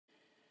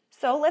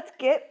So let's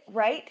get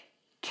right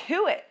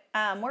to it.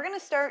 We're going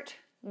to start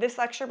this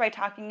lecture by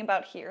talking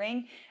about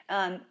hearing.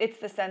 It's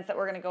the sense that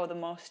we're going to go the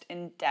most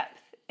in depth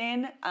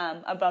in,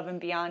 above and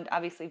beyond,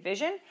 obviously,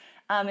 vision.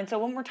 And so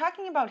when we're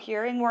talking about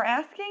hearing, we're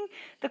asking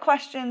the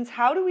questions,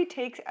 how do we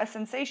take a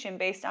sensation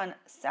based on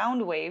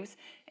sound waves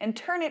and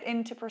turn it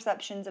into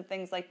perceptions of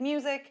things like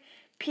music,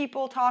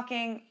 people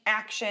talking,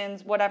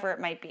 actions, whatever it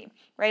might be,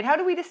 right? How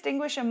do we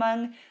distinguish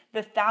among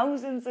the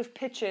thousands of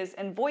pitches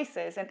and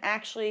voices and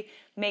actually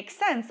make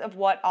sense of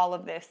what all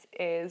of this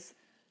is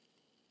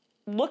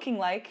looking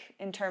like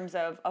in terms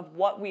of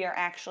what we are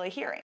actually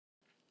hearing?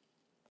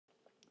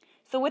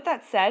 So with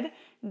that said,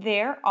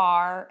 there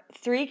are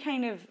three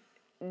kind of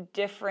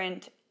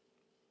different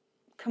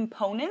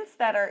components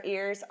that our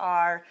ears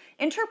are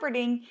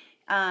interpreting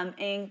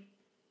and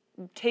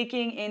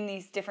taking in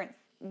these different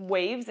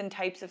waves and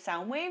types of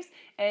sound waves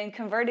and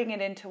converting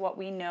it into what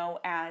we know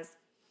as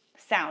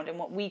sound and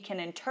what we can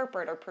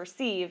interpret or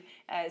perceive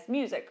as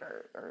music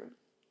or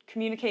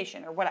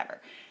communication or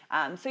whatever.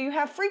 So you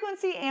have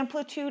frequency,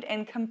 amplitude,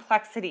 and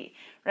complexity,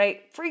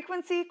 right?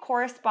 Frequency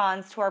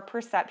corresponds to our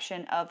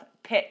perception of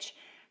pitch.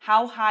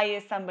 How high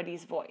is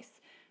somebody's voice,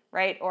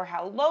 right? Or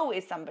how low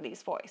is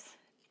somebody's voice?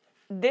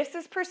 This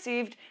is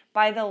perceived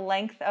by the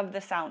length of the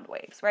sound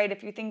waves, right?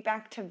 If you think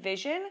back to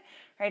vision,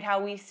 right,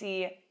 how we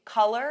see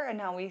color and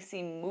how we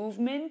see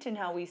movement and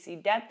how we see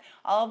depth,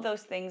 all of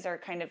those things are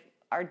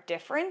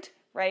different,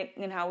 right?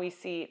 And how we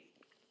see,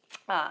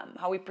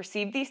 how we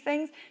perceive these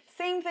things.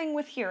 Same thing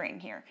with hearing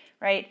here,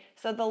 right?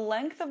 So the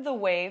length of the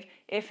wave,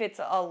 if it's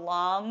a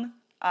long,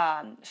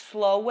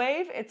 slow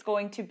wave, it's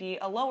going to be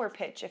a lower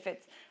pitch. If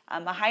it's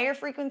a higher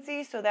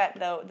frequency, so that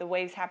the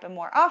waves happen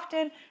more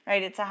often,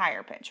 right, it's a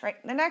higher pitch, right?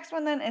 The next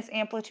one then is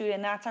amplitude,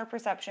 and that's our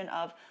perception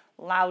of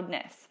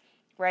loudness,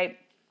 right?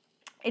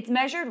 It's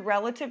measured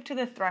relative to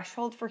the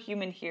threshold for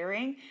human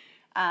hearing,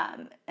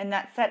 and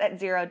that's set at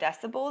 0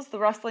 decibels. The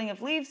rustling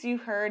of leaves you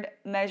heard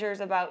measures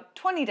about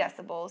 20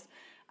 decibels,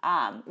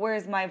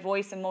 whereas my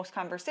voice in most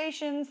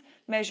conversations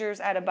measures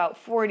at about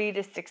 40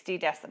 to 60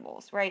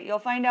 decibels, right? You'll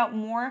find out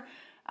more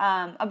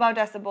about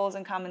decibels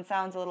and common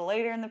sounds a little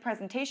later in the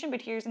presentation,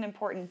 but here's an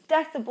important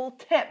decibel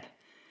tip.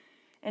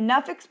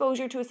 Enough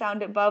exposure to a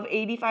sound above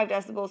 85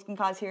 decibels can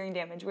cause hearing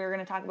damage. We're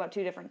going to talk about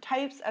two different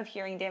types of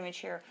hearing damage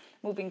here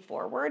moving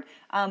forward,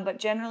 but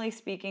generally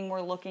speaking,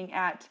 we're looking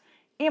at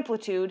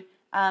amplitude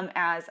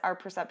as our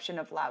perception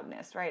of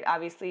loudness, right?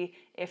 Obviously,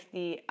 if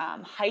the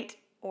height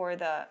or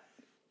the,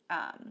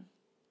 I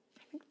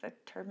think the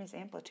term is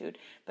amplitude,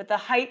 but the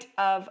height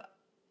of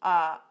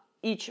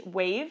each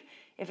wave,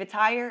 if it's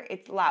higher,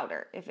 it's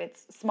louder. If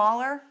it's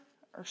smaller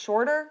or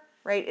shorter,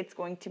 right, it's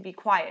going to be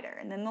quieter.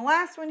 And then the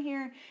last one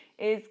here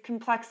is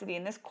complexity,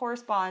 and this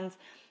corresponds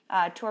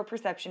to our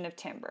perception of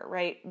timbre,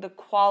 right? The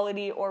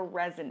quality or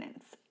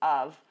resonance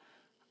of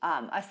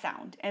a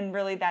sound. And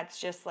really that's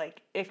just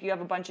like if you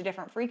have a bunch of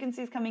different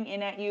frequencies coming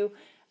in at you,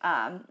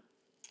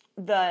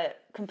 the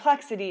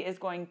complexity is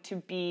going to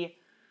be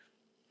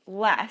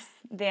less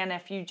than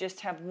if you just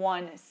have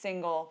one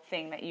single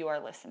thing that you are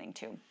listening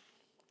to,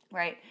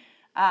 right?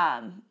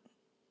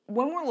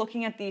 When we're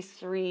looking at these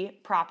three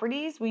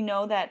properties, we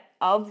know that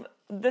of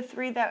the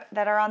three that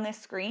are on this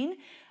screen,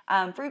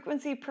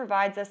 frequency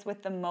provides us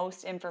with the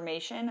most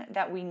information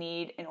that we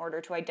need in order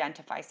to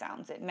identify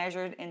sounds. It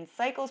measured in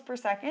cycles per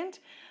second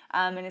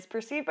and is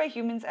perceived by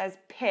humans as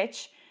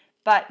pitch,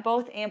 but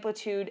both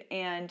amplitude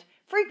and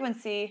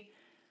frequency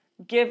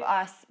give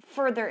us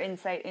further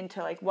insight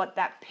into like what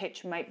that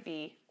pitch might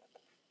be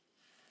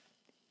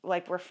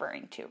like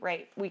referring to,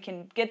 right? We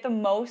can get the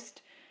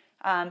most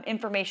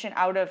information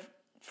out of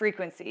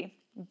frequency,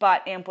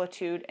 but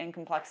amplitude and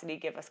complexity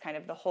give us kind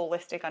of the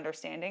holistic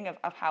understanding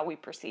of how we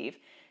perceive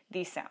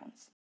these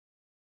sounds.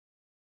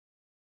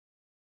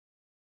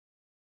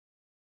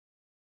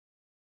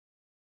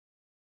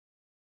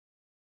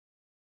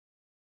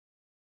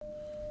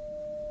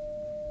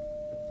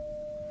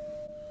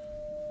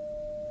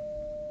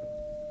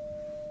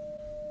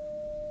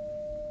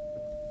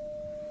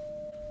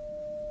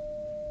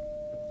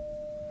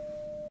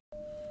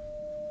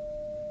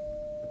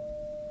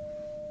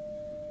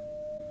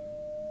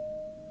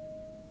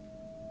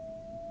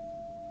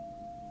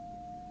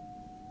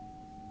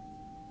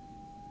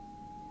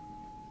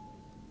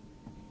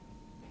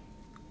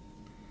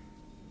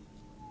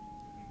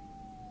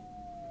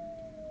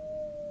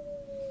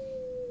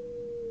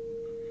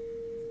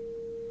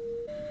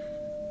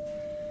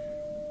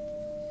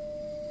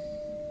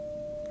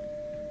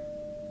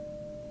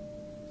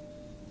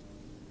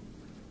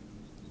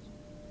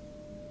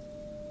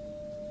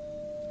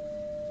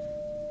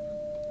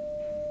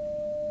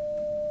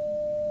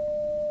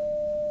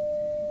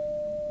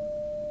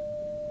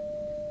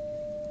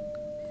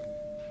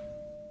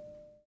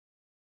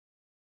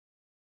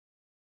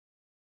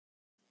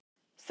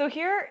 So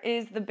here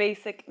is the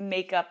basic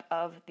makeup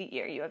of the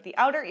ear. You have the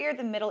outer ear,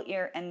 the middle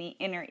ear, and the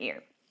inner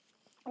ear.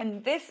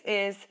 And this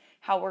is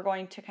how we're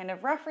going to kind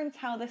of reference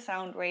how the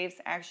sound waves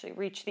actually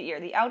reach the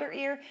ear. The outer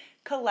ear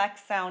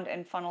collects sound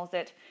and funnels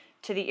it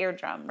to the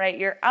eardrum, right?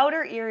 Your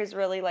outer ear is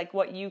really like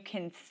what you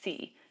can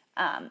see.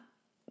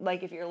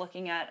 Like if you're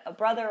looking at a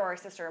brother or a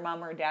sister, a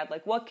mom or a dad,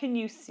 like what can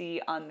you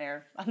see on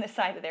the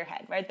side of their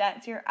head, right?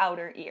 That's your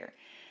outer ear.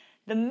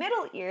 The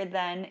middle ear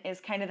then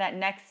is kind of that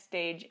next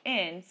stage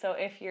in. So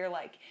if you're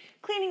like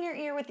cleaning your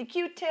ear with a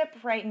Q-tip,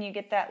 right, and you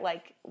get that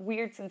like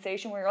weird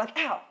sensation where you're like,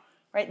 ow,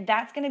 right,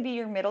 that's going to be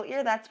your middle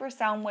ear. That's where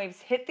sound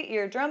waves hit the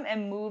eardrum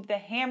and move the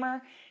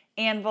hammer,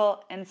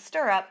 anvil, and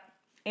stirrup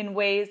in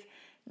ways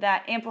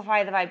that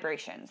amplify the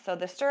vibration. So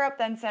the stirrup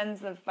then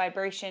sends the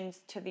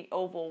vibrations to the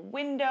oval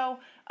window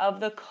of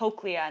the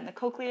cochlea, and the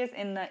cochlea is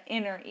in the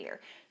inner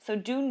ear. So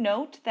do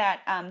note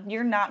that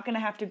you're not going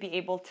to have to be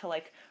able to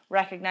like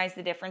recognize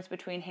the difference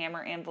between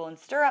hammer, anvil, and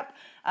stirrup,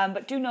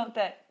 but do note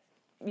that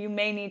you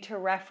may need to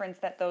reference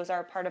that those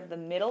are part of the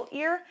middle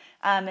ear,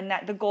 and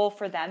that the goal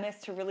for them is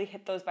to really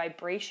hit those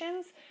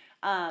vibrations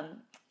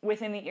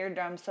within the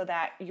eardrum so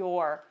that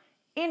your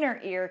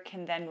inner ear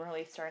can then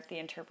really start the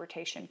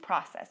interpretation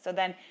process. So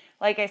then,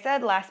 like I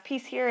said, last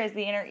piece here is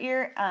the inner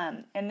ear,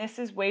 and this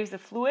is waves of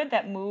fluid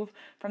that move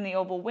from the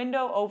oval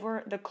window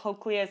over the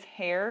cochlea's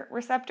hair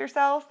receptor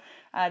cells.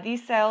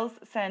 These cells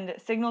send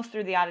signals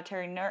through the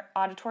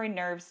auditory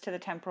nerves to the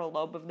temporal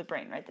lobe of the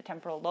brain, right? The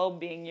temporal lobe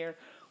being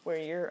where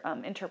you're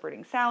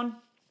interpreting sound,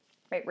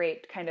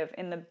 right kind of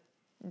in the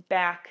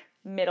back,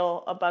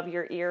 middle, above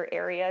your ear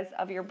areas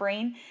of your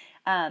brain.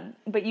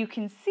 But you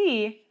can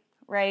see,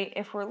 right,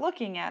 if we're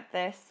looking at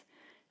this,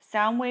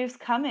 sound waves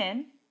come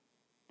in,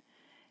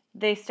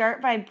 they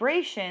start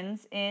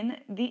vibrations in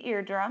the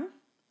eardrum,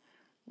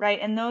 right,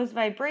 and those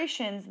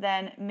vibrations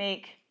then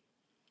make,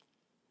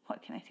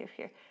 what can I do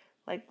here,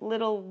 like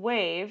little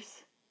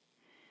waves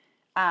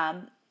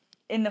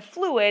in the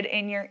fluid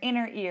in your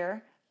inner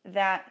ear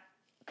that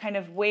kind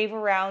of wave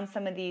around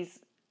some of these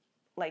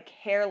like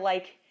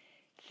hair-like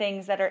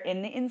things that are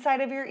in the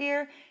inside of your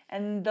ear,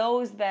 and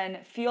those then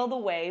feel the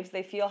waves.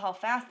 They feel how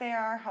fast they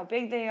are, how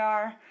big they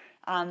are,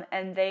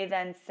 and they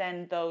then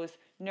send those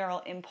neural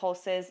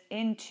impulses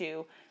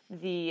into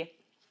the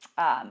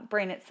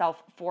brain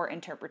itself for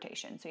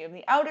interpretation. So you have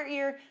the outer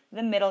ear,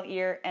 the middle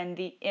ear, and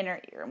the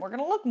inner ear. And we're going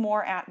to look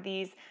more at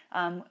these,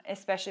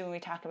 especially when we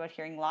talk about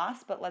hearing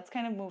loss, but let's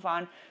kind of move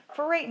on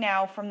for right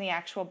now from the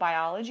actual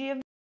biology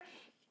of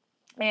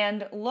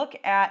and look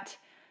at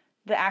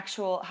the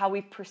actual, how we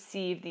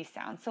perceive these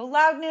sounds. So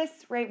loudness,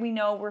 right, we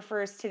know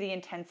refers to the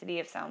intensity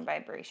of sound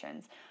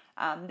vibrations.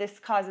 This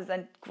causes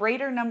a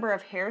greater number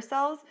of hair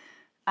cells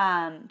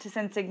to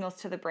send signals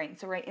to the brain.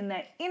 So right in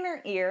that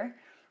inner ear,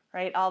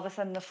 right, all of a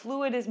sudden the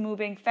fluid is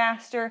moving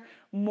faster,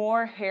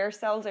 more hair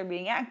cells are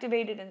being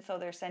activated, and so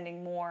they're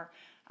sending more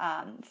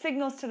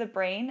signals to the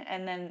brain.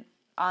 And then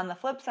on the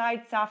flip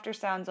side, softer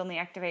sounds only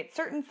activate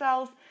certain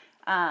cells,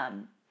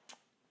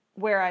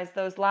 whereas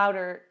those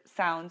louder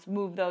sounds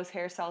move those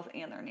hair cells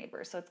and their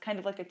neighbors. So it's kind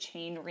of like a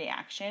chain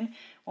reaction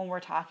when we're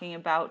talking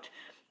about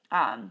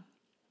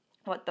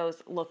what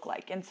those look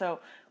like. And so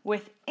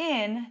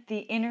within the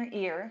inner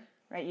ear,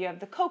 right, you have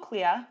the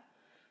cochlea,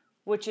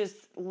 which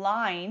is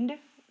lined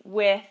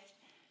with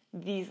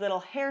these little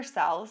hair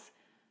cells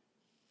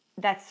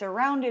that's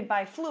surrounded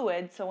by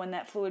fluid. So when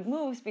that fluid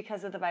moves,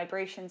 because of the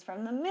vibrations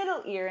from the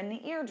middle ear and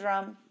the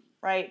eardrum,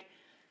 right,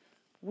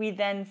 we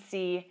then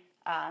see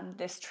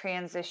this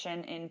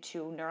transition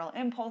into neural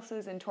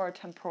impulses into our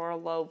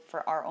temporal lobe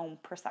for our own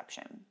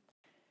perception.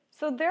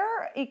 So there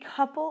are a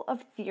couple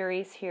of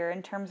theories here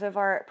in terms of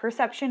our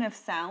perception of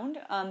sound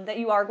that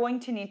you are going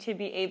to need to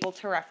be able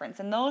to reference,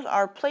 and those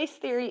are place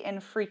theory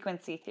and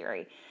frequency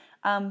theory.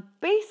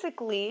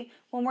 Basically,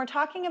 when we're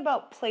talking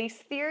about place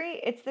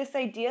theory, it's this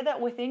idea that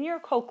within your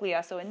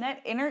cochlea, so in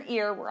that inner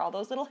ear where all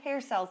those little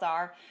hair cells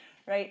are,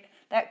 right,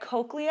 that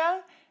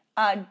cochlea,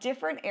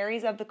 different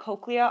areas of the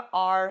cochlea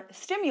are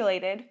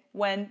stimulated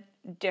when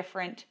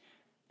different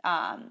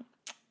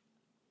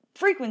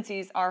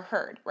frequencies are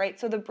heard, right?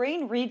 So the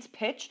brain reads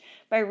pitch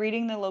by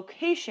reading the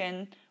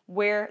location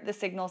where the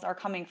signals are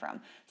coming from.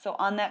 So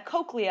on that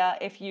cochlea,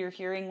 if you're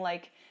hearing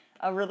like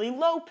a really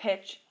low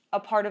pitch, a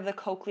part of the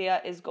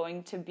cochlea is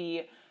going to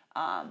be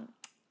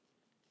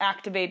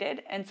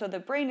activated, and so the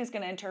brain is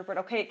going to interpret,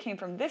 okay, it came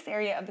from this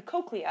area of the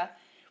cochlea,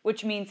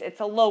 which means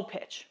it's a low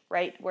pitch,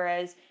 right?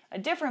 Whereas a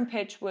different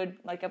pitch would,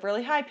 like a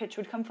really high pitch,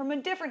 would come from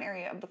a different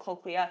area of the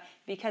cochlea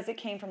because it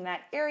came from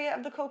that area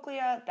of the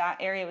cochlea, that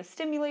area was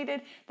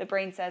stimulated. The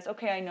brain says,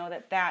 okay, I know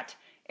that that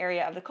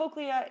area of the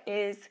cochlea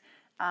is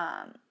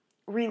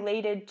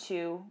related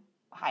to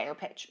higher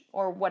pitch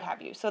or what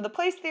have you. So the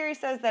place theory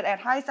says that at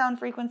high sound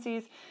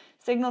frequencies,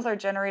 signals are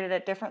generated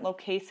at different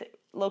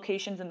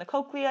locations in the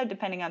cochlea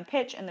depending on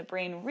pitch, and the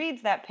brain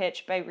reads that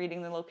pitch by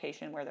reading the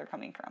location where they're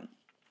coming from.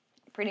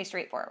 Pretty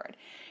straightforward.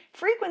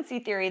 Frequency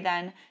theory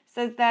then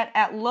says that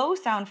at low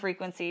sound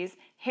frequencies,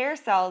 hair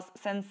cells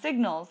send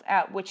signals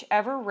at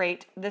whichever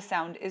rate the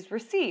sound is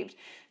received.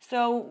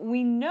 So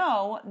we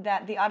know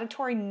that the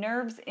auditory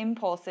nerve's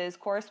impulses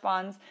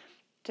corresponds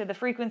to the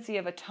frequency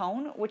of a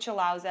tone, which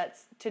allows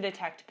us to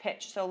detect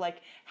pitch. So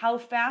like how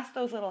fast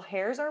those little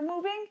hairs are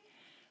moving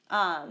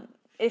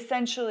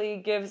essentially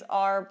gives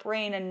our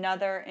brain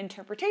another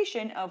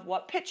interpretation of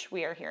what pitch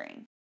we are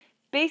hearing.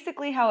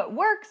 Basically how it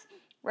works,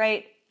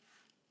 right?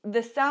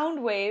 The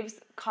sound waves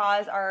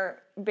cause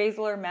our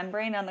basilar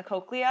membrane on the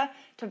cochlea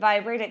to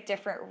vibrate at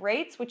different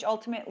rates, which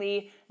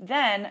ultimately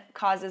then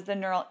causes the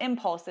neural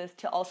impulses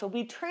to also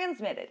be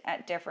transmitted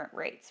at different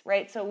rates,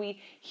 right? So we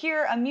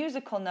hear a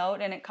musical note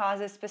and it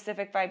causes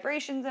specific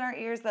vibrations in our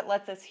ears that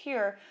lets us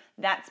hear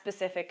that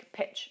specific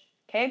pitch,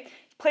 okay?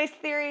 Place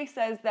theory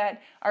says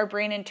that our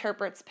brain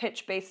interprets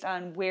pitch based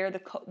on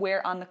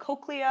where on the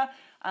cochlea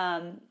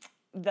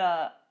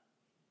the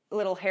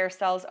little hair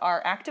cells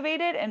are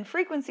activated, and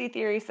frequency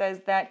theory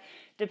says that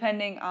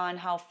depending on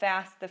how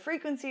fast the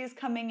frequency is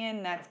coming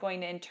in, that's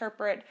going to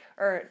interpret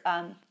or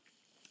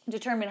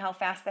determine how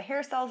fast the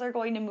hair cells are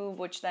going to move,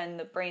 which then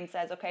the brain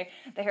says, okay,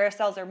 the hair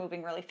cells are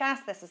moving really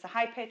fast, this is a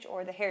high pitch,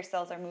 or the hair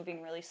cells are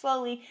moving really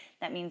slowly,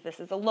 that means this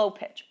is a low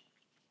pitch.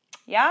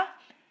 Yeah?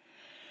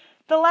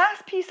 The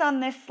last piece on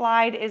this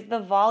slide is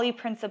the Volley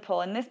principle,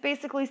 and this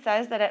basically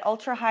says that at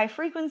ultra high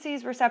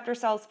frequencies, receptor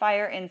cells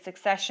fire in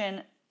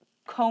succession,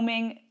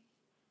 combing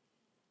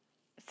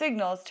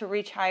signals to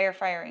reach higher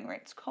firing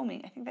rates.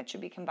 Combing, I think that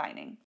should be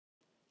combining.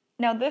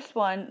 Now this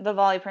one, the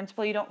Volley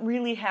principle, you don't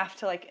really have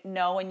to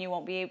know, and it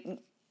won't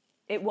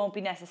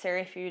be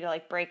necessary for you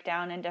to break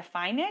down and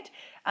define it,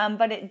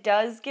 but it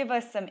does give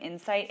us some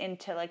insight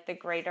into the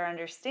greater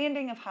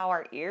understanding of how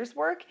our ears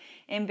work,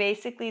 and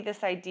basically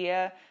this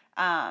idea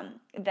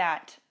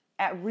that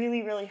at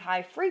really, really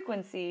high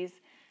frequencies,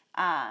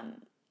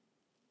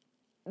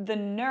 the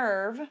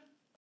nerve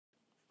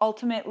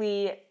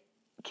ultimately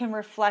can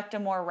reflect a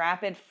more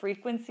rapid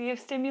frequency of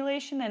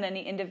stimulation than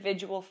any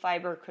individual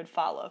fiber could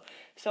follow.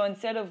 So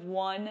instead of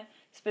one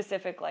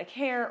specific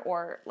hair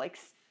or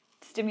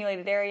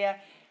stimulated area,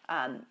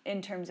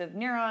 in terms of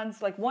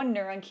neurons, one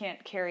neuron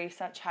can't carry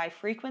such high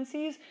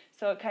frequencies,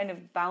 so it kind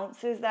of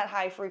bounces that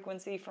high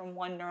frequency from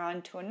one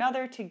neuron to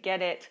another to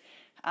get it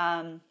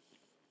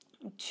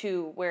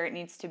to where it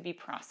needs to be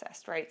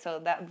processed, right? So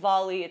that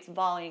volley, it's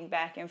volleying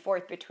back and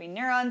forth between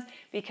neurons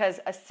because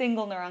a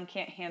single neuron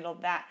can't handle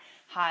that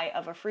high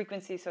of a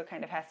frequency, so it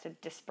kind of has to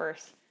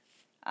disperse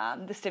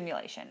the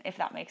stimulation, if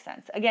that makes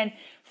sense. Again,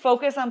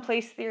 focus on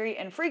place theory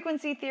and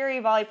frequency theory.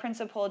 Volley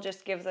principle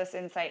just gives us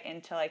insight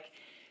into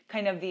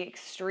kind of the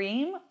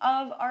extreme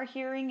of our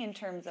hearing in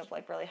terms of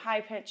really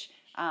high pitch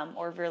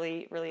or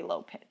really, really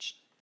low pitch.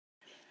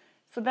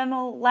 So then the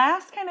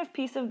last kind of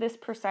piece of this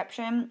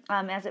perception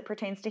as it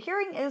pertains to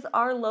hearing is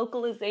our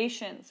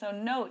localization. So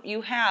note,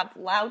 you have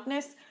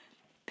loudness,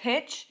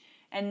 pitch,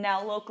 and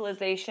now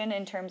localization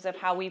in terms of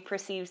how we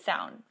perceive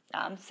sound.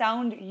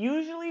 Sound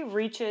usually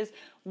reaches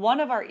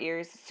one of our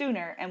ears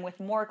sooner and with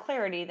more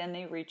clarity than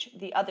they reach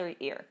the other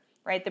ear,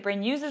 right? The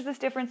brain uses this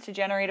difference to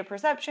generate a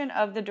perception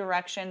of the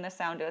direction the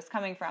sound is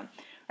coming from,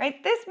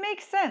 right? This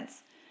makes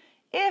sense.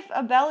 If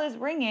a bell is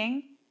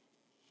ringing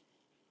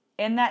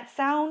and that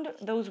sound,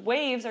 those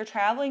waves are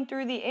traveling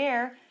through the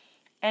air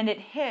and it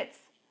hits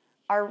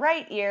our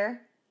right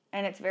ear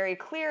and it's very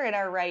clear in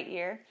our right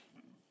ear,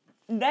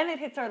 then it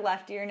hits our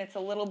left ear and it's a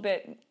little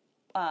bit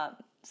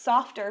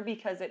softer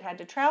because it had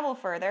to travel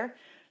further,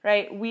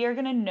 right? We are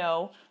going to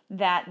know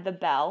that the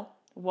bell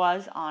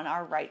was on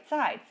our right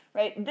side,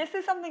 right? This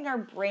is something our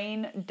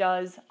brain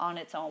does on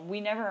its own.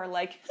 We never are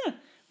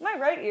my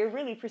right ear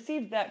really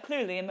perceived that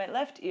clearly and my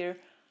left ear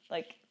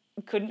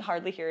couldn't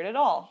hardly hear it at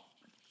all.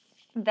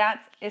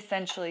 That's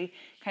essentially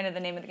kind of the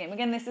name of the game.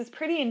 Again, this is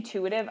pretty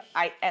intuitive,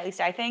 at least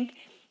I think.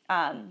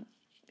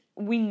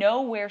 We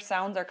know where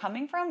sounds are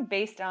coming from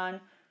based on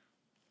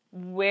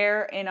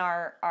where in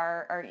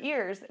our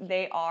ears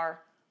they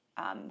are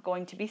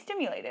going to be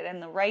stimulated.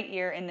 And the right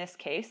ear in this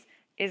case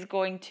is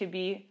going to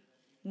be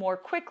more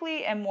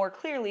quickly and more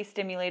clearly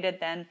stimulated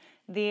than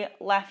the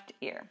left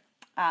ear.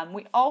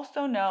 We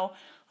also know,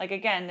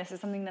 again, this is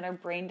something that our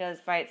brain does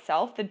by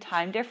itself. The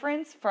time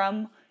difference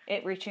from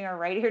it reaching our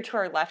right ear to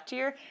our left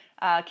ear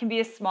can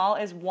be as small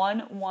as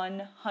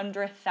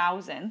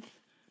 1/100,000th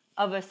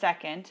of a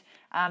second,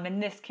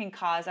 and this can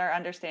cause our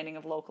understanding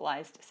of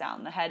localized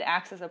sound. The head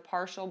acts as a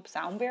partial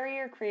sound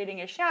barrier,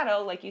 creating a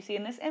shadow, like you see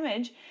in this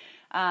image,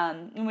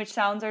 in which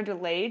sounds are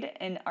delayed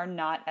and are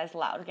not as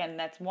loud. Again,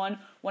 that's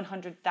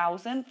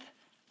 1/100,000th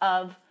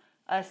of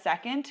a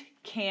second.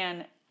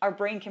 Our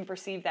brain can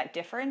perceive that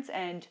difference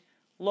and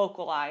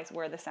localize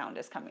where the sound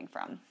is coming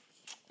from.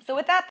 So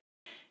with that,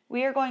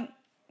 we are going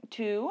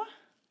to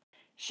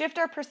shift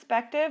our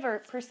perspective or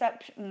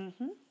perception.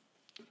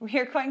 We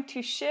are going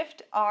to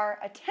shift our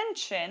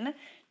attention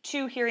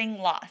to hearing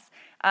loss.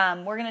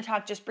 We're going to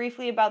talk just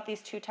briefly about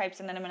these two types,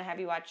 and then I'm going to have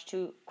you watch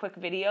two quick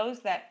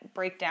videos that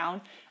break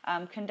down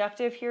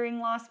conductive hearing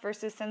loss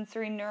versus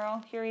sensory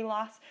neural hearing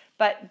loss.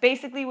 But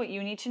basically what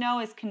you need to know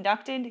is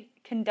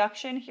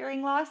conduction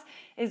hearing loss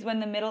is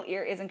when the middle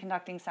ear isn't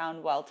conducting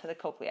sound well to the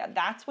cochlea.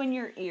 That's when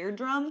your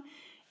eardrum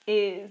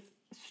is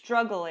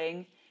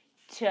struggling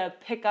to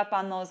pick up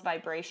on those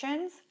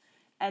vibrations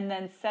and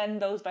then send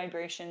those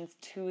vibrations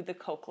to the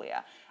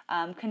cochlea.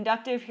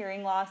 Conductive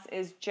hearing loss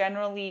is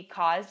generally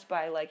caused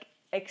by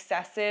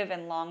excessive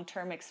and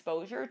long-term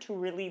exposure to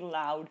really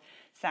loud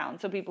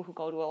sound. So people who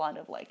go to a lot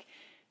of like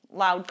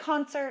loud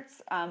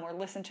concerts or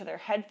listen to their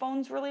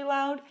headphones really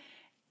loud,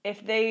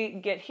 if they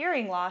get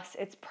hearing loss,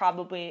 it's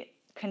probably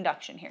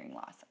conduction hearing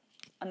loss.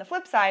 On the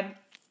flip side,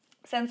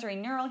 sensory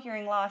neural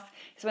hearing loss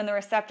is when the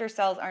receptor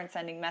cells aren't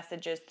sending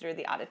messages through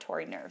the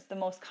auditory nerves. The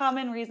most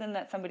common reason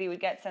that somebody would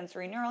get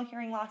sensory neural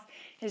hearing loss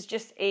is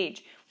just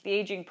age, the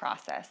aging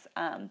process.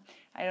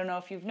 I don't know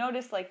if you've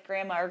noticed, like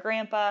grandma or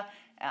grandpa,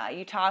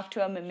 you talk to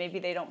them and maybe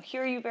they don't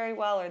hear you very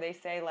well, or they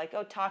say like,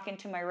 oh, talk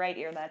into my right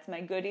ear, that's my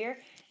good ear.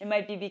 It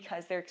might be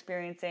because they're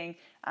experiencing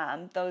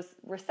those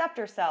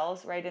receptor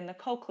cells right in the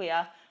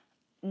cochlea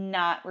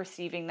not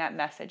receiving that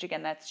message.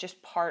 Again, that's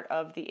just part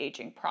of the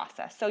aging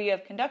process. So you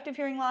have conductive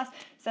hearing loss,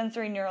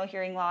 sensory neural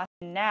hearing loss.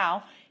 And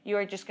now you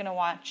are just going to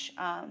watch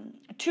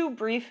 2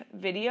 brief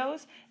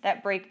videos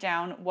that break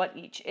down what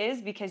each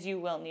is, because you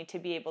will need to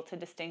be able to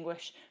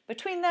distinguish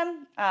between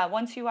them.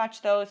 Once you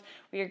watch those,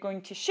 we are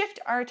going to shift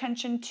our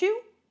attention to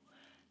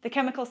the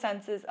chemical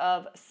senses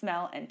of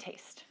smell and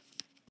taste.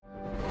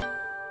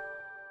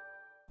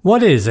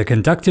 What is a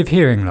conductive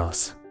hearing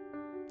loss?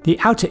 The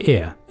outer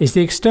ear is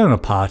the external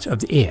part of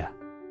the ear.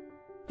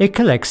 It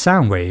collects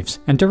sound waves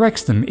and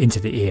directs them into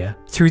the ear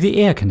through the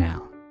ear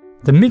canal.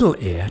 The middle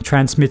ear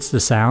transmits the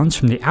sounds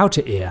from the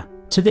outer ear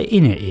to the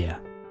inner ear.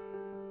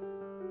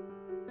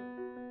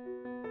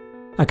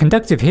 A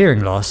conductive hearing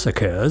loss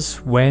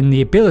occurs when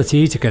the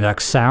ability to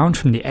conduct sound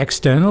from the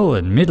external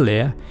and middle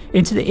ear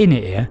into the inner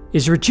ear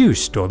is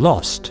reduced or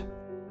lost.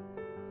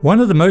 One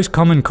of the most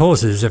common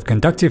causes of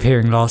conductive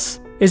hearing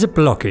loss is a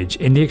blockage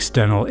in the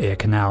external ear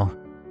canal.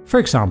 For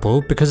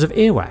example, because of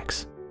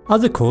earwax.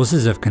 Other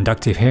causes of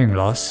conductive hearing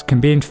loss can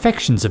be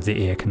infections of the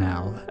ear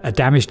canal, a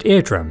damaged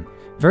eardrum,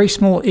 very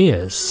small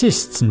ears,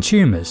 cysts and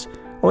tumours,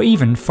 or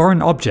even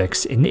foreign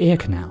objects in the ear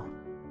canal.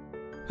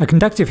 A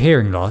conductive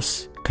hearing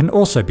loss can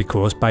also be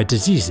caused by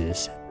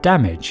diseases,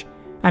 damage,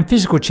 and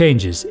physical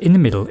changes in the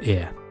middle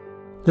ear.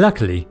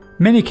 Luckily,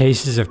 many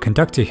cases of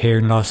conductive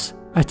hearing loss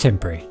are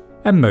temporary,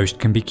 and most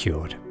can be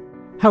cured.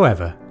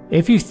 However,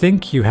 if you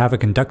think you have a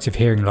conductive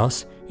hearing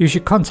loss, you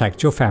should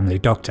contact your family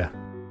doctor.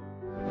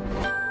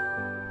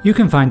 You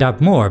can find out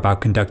more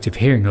about conductive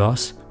hearing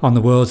loss on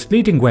the world's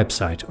leading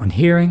website on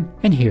hearing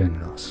and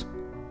hearing loss,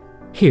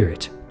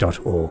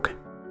 hearit.org.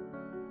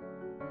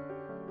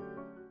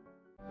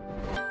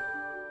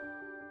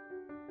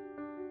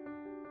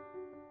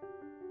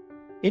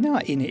 In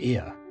our inner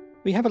ear,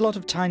 we have a lot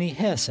of tiny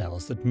hair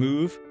cells that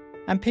move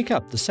and pick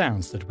up the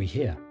sounds that we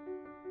hear.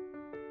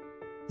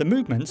 The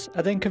movements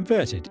are then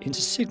converted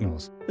into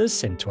signals that are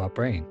sent to our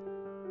brain.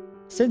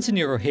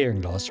 Sensorineural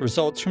hearing loss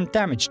results from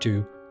damage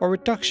to or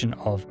reduction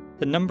of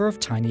the number of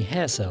tiny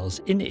hair cells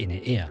in the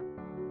inner ear.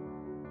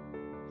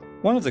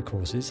 One of the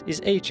causes is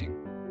aging.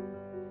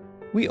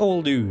 We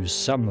all lose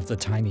some of the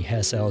tiny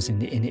hair cells in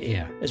the inner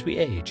ear as we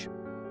age.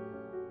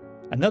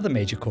 Another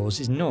major cause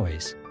is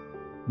noise.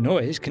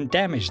 Noise can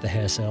damage the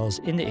hair cells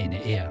in the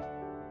inner ear.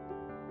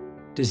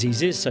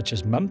 Diseases such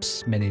as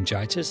mumps,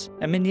 meningitis,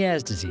 and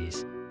Meniere's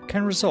disease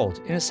can result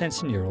in a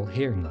sensorineural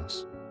hearing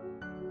loss.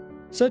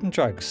 Certain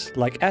drugs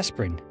like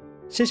aspirin,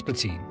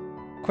 cisplatin,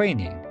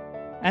 quinine,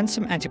 and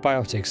some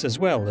antibiotics, as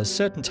well as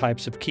certain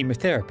types of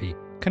chemotherapy,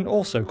 can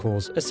also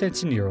cause a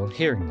sensorineural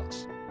hearing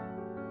loss.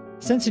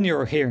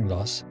 Sensorineural hearing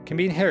loss can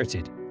be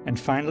inherited, and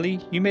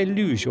finally, you may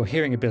lose your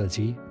hearing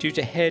ability due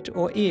to head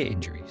or ear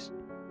injuries.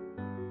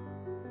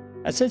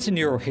 A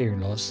sensorineural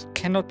hearing loss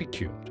cannot be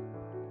cured,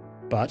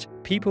 but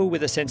people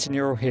with a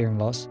sensorineural hearing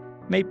loss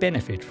may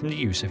benefit from the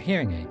use of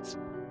hearing aids.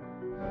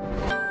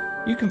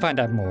 You can find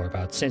out more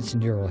about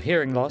sensorineural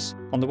hearing loss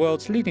on the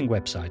world's leading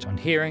website on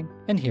hearing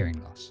and hearing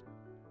loss,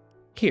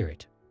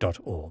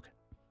 hearit.org.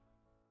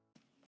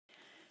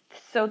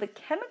 So the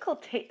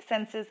chemical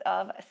senses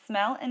of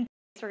smell and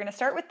taste, we're going to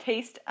start with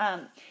taste.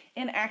 And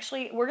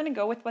actually, we're going to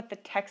go with what the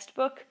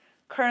textbook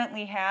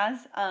currently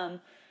has.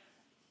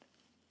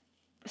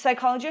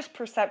 Psychologists'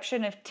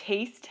 perception of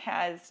taste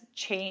has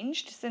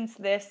changed since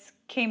this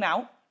came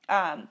out.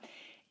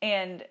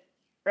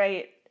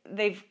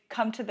 They've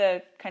come to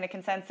the kind of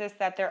consensus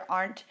that there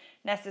aren't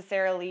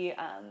necessarily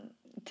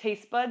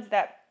taste buds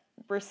that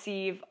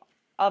receive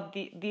of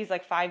these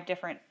like 5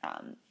 different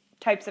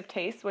types of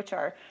taste, which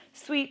are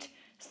sweet,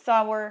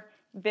 sour,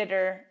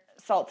 bitter,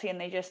 salty, and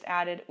they just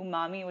added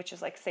umami, which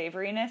is like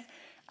savoriness.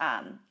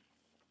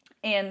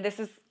 And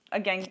this is,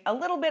 again, a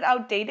little bit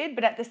outdated,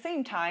 but at the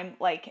same time,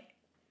 like,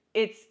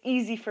 it's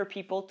easy for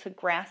people to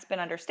grasp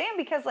and understand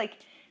because, like,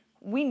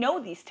 we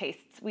know these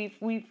tastes.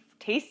 We've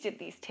tasted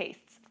these tastes.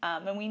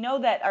 And we know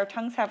that our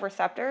tongues have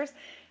receptors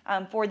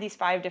for these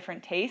 5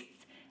 different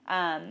tastes,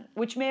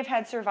 which may have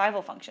had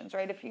survival functions,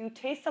 right? If you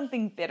taste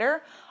something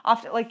bitter,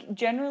 often, like,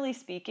 generally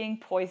speaking,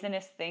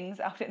 poisonous things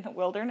out in the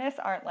wilderness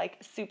aren't like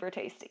super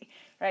tasty,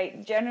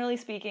 right? Generally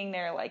speaking,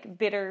 they're like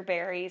bitter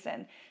berries,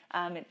 and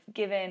it's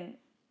given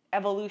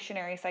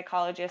evolutionary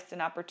psychologists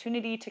an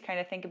opportunity to kind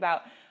of think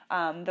about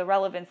the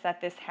relevance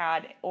that this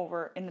had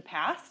over in the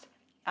past,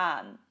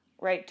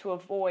 right, to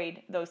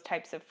avoid those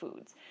types of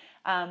foods.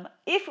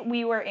 If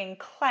we were in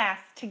class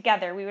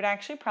together, we would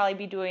actually probably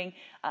be doing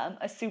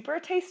a super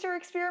taster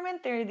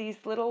experiment. There are these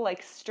little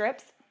like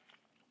strips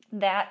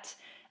that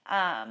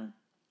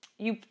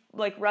you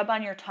like rub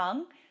on your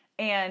tongue,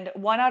 and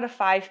 1 out of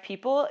 5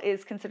 people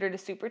is considered a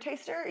super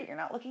taster. You're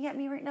not looking at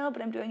me right now,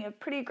 but I'm doing a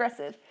pretty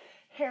aggressive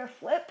hair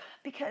flip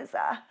because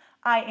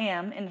I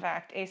am, in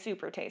fact, a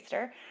super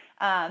taster.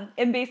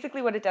 And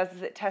basically what it does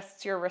is it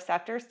tests your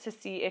receptors to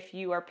see if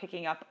you are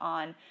picking up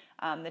on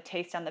the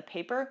taste on the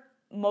paper.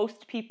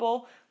 Most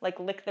people like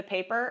lick the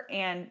paper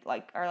and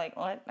like are like,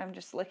 what? I'm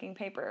just licking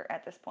paper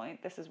at this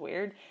point. This is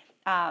weird.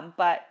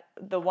 But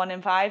the 1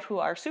 in 5 who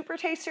are super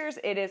tasters,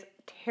 it is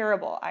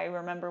terrible. I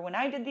remember when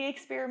I did the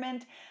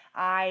experiment,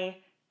 I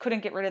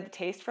couldn't get rid of the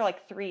taste for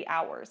like 3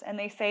 hours. And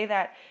they say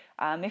that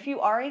if you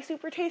are a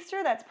super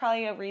taster, that's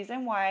probably a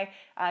reason why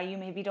you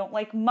maybe don't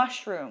like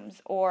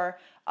mushrooms or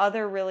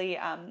other really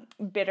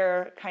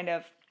bitter kind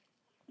of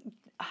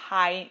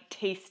high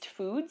taste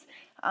foods.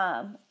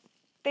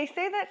 They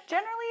say that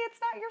generally it's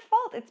not your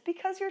fault. It's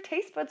because your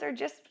taste buds are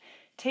just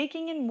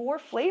taking in more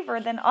flavor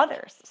than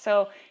others.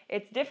 So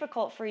it's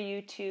difficult for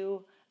you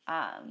to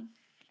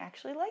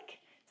actually like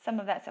some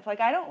of that stuff. Like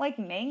I don't like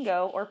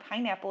mango or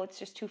pineapple. It's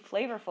just too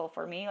flavorful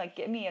for me. Like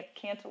give me a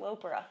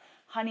cantaloupe or a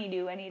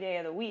honeydew any day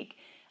of the week.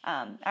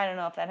 I don't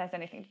know if that has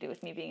anything to do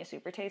with me being a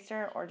super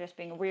taster or just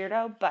being a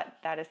weirdo, but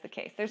that is the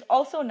case. There's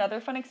also another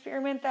fun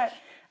experiment that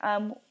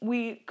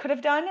we could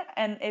have done,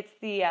 and it's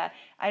the, I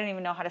don't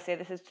even know how to say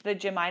this, it's the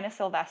Gemina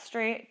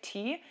sylvestre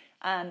tea.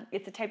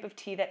 It's a type of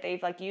tea that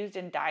they've like used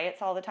in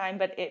diets all the time,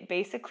 but it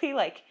basically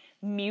like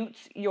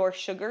mutes your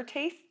sugar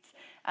tastes.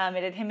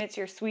 It inhibits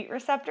your sweet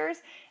receptors,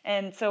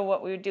 and so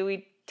what we would do,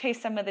 we'd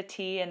taste some of the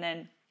tea, and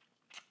then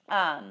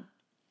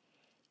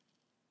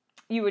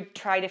you would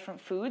try different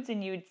foods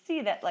and you would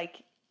see that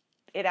like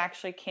it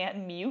actually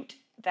can mute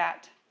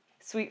that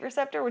sweet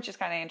receptor, which is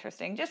kind of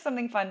interesting. Just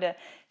something fun to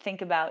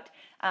think about.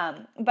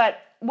 But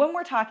when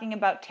we're talking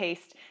about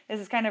taste, this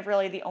is kind of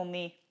really the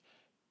only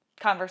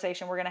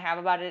conversation we're going to have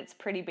about it. It's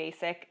pretty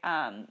basic.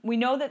 We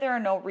know that there are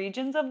no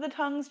regions of the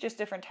tongues, just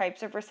different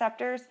types of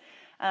receptors.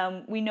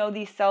 We know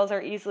these cells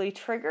are easily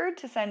triggered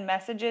to send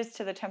messages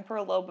to the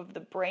temporal lobe of the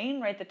brain,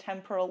 right? The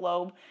temporal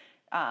lobe,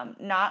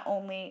 not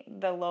only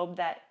the lobe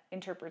that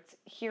interprets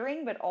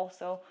hearing, but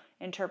also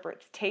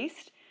interprets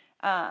taste.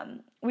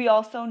 We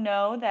also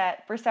know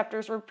that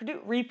receptors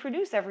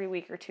reproduce every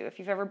week or two. If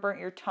you've ever burnt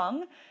your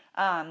tongue,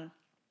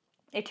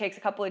 it takes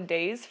a couple of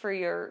days for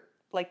your,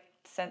 like,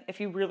 if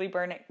you really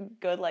burn it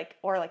good, like,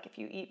 or like if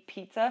you eat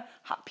pizza,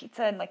 hot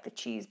pizza, and like the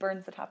cheese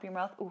burns the top of your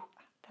mouth, ooh,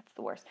 that's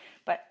the worst.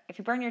 But if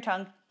you burn your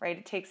tongue, right,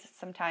 it takes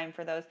some time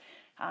for those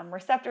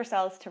receptor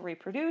cells to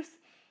reproduce.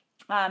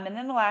 And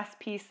then the last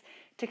piece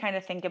to kind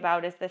of think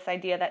about is this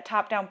idea that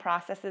top-down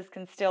processes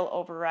can still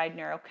override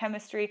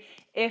neurochemistry.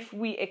 If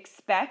we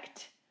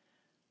expect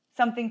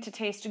something to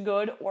taste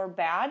good or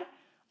bad,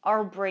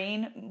 our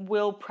brain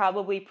will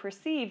probably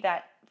perceive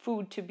that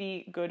food to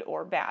be good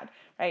or bad,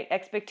 right?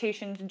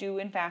 Expectations do,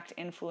 in fact,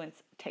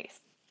 influence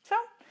taste. So,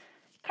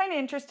 kind of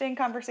interesting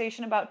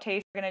conversation about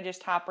taste. We're going to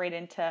just hop right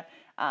into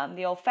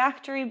the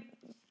olfactory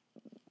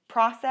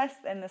process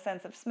in the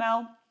sense of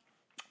smell.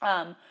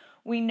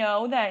 We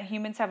know that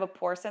humans have a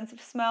poor sense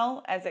of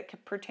smell as it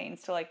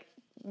pertains to like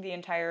the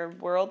entire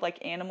world.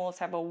 Like animals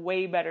have a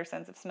way better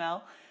sense of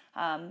smell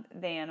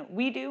than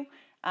we do.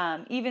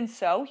 Even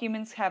so,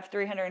 humans have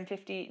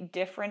 350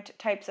 different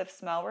types of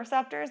smell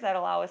receptors that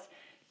allow us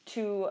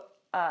to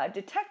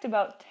detect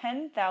about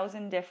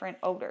 10,000 different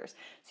odors.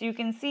 So you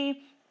can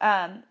see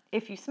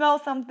if you smell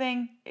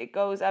something, it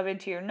goes up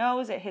into your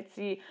nose, it hits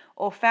the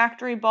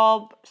olfactory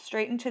bulb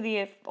straight into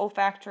the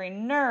olfactory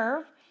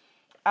nerve,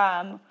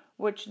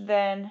 which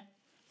then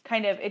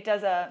kind of, it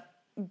does a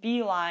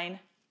beeline,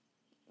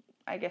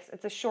 I guess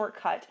it's a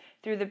shortcut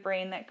through the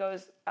brain that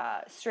goes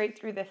straight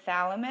through the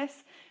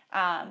thalamus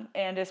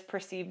and is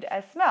perceived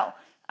as smell.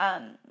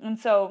 And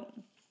so,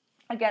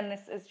 again,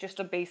 this is just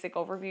a basic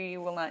overview.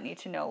 You will not need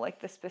to know like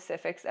the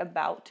specifics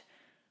about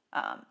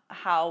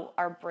how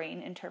our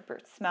brain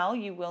interprets smell.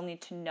 You will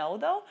need to know,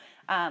 though,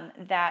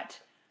 that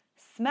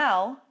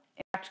smell,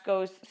 in fact,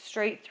 goes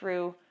straight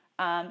through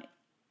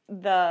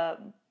the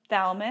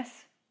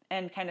thalamus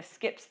and kind of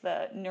skips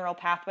the neural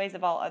pathways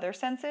of all other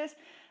senses.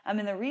 And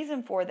the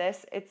reason for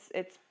this,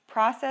 it's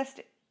processed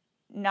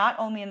not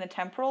only in the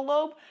temporal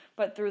lobe,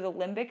 but through the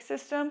limbic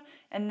system,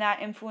 and that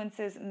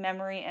influences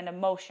memory and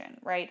emotion,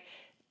 right?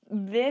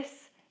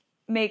 This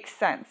makes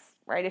sense,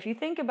 right? If you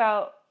think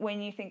about,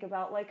 when you think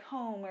about like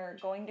home or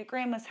going to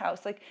grandma's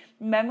house, like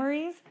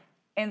memories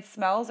and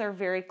smells are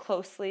very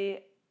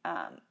closely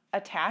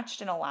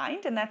attached and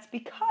aligned, and that's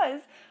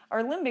because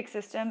our limbic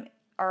system,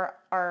 our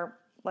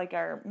like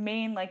our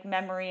main like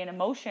memory and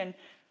emotion,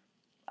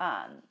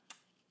 I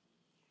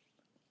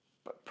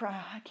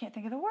can't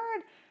think of the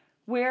word,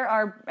 where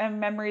our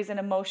memories and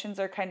emotions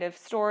are kind of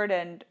stored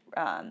and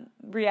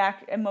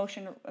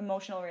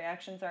emotional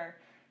reactions are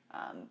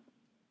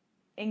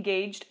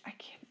engaged. I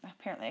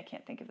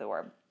can't think of the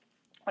word.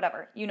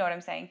 whatever, you know what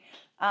I'm saying.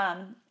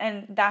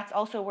 And that's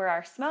also where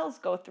our smells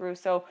go through.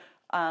 So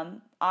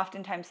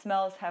oftentimes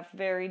smells have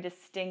very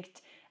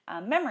distinct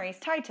memories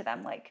tied to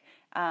them. Like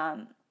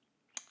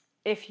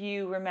if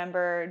you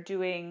remember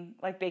doing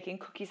like baking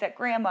cookies at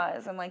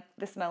grandma's, and like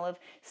the smell of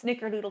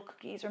snickerdoodle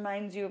cookies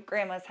reminds you of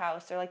grandma's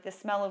house, or like the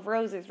smell of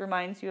roses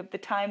reminds you of the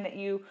time that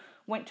you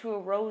went to a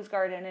rose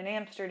garden in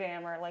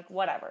Amsterdam, or like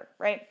whatever,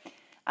 right?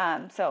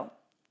 So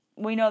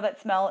we know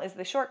that smell is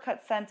the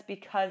shortcut sense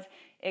because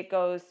it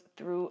goes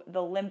through the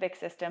limbic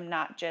system,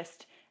 not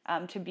just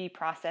to be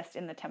processed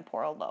in the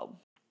temporal lobe.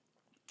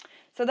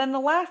 So then the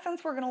last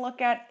sense we're going to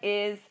look at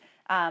is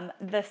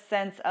the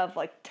sense of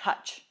like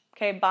touch,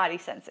 okay, body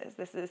senses.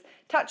 This is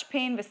touch,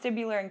 pain,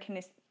 vestibular,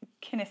 and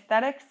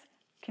kinesthetics.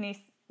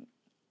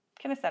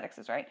 Kinesthetics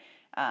is right.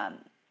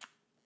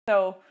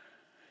 So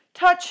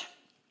touch,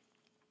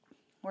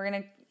 we're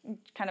going to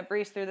kind of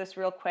breeze through this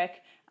real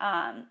quick.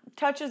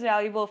 Touch is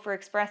valuable for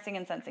expressing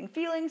and sensing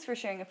feelings, for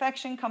sharing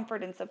affection,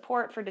 comfort, and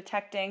support, for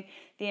detecting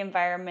the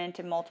environment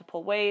in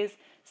multiple ways,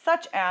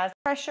 such as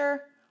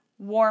pressure,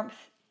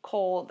 warmth,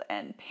 cold,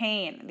 and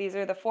pain. These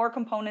are the 4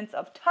 components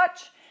of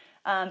touch,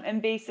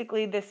 and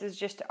basically this is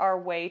just our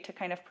way to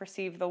kind of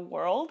perceive the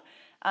world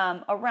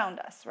around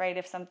us, right?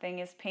 If something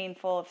is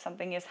painful, if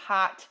something is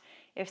hot,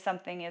 if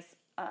something is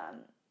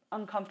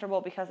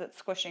uncomfortable because it's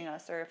squishing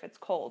us, or if it's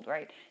cold,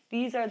 right?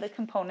 These are the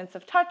components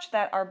of touch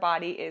that our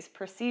body is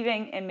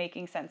perceiving and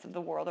making sense of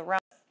the world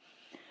around us.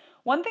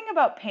 One thing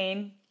about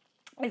pain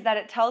is that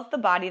it tells the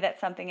body that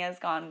something has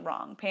gone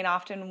wrong. Pain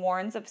often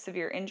warns of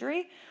severe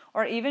injury,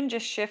 or even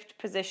just shift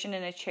position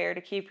in a chair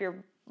to keep your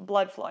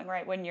blood flowing,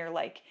 right? When you're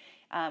like,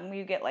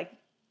 you get like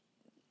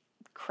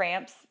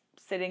cramps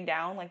sitting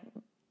down, like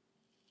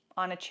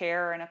on a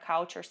chair or in a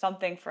couch or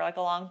something for like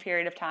a long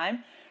period of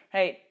time,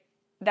 right?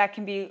 That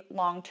can be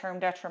long-term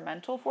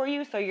detrimental for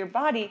you. So your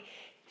body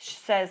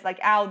says like,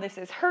 ow, this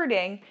is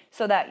hurting,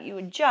 so that you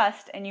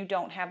adjust and you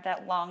don't have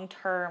that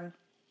long-term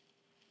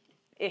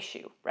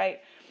issue, right?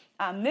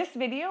 This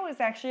video is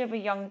actually of a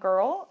young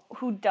girl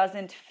who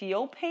doesn't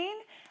feel pain.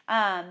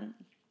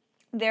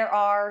 There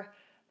are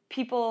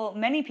people,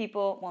 many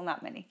people, well,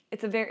 not many.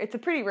 It's a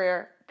pretty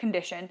rare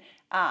condition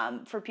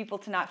for people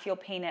to not feel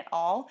pain at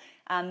all.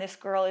 This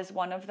girl is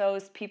one of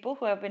those people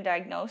who have been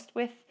diagnosed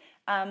with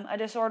a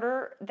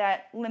disorder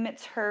that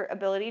limits her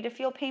ability to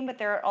feel pain, but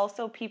there are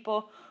also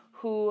people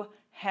who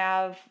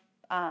have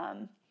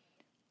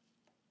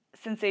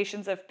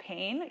sensations of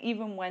pain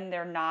even when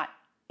they're not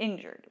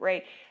injured,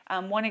 right?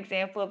 One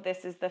example of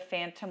this is the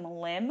phantom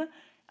limb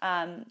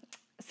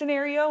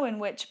scenario, in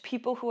which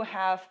people who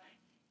have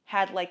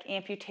had like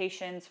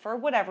amputations for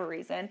whatever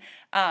reason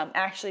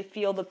actually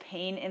feel the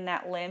pain in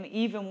that limb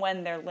even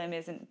when their limb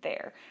isn't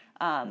there.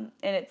 And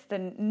it's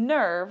the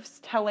nerves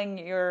telling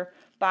your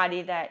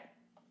body that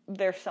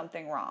there's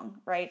something wrong,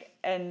 right?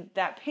 And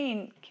that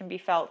pain can be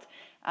felt,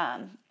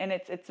 and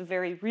it's a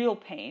very real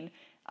pain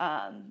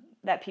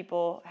that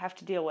people have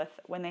to deal with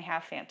when they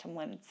have phantom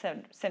limb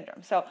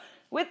syndrome. So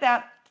with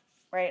that,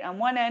 right, on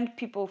one end,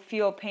 people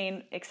feel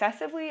pain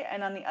excessively,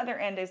 and on the other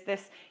end is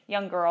this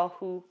young girl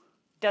who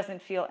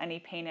doesn't feel any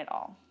pain at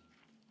all.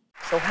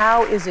 So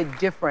how is it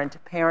different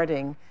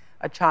parenting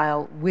a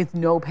child with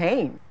no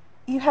pain?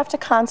 You have to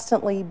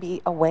constantly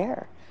be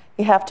aware.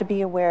 You have to be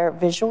aware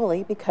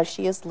visually because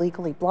she is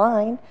legally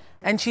blind.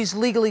 And she's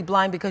legally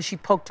blind because she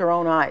poked her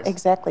own eyes.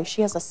 Exactly.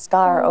 She has a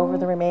scar over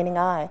the remaining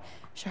eye.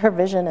 Her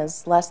vision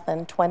is less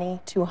than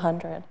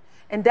 20/200.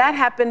 And that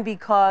happened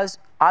because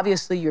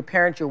obviously your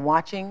parents, you're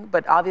watching,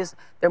 but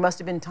there must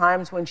have been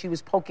times when she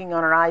was poking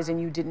on her eyes and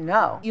you didn't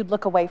know. You'd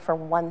look away for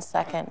 1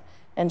 second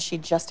and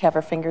she'd just have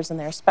her fingers in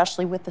there,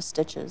 especially with the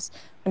stitches,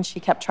 when she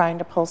kept trying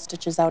to pull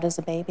stitches out as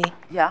a baby.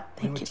 Yeah.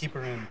 We would keep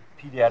her in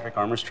pediatric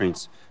arm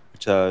restraints,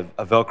 which a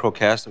Velcro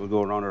cast that would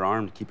go around her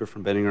arm to keep her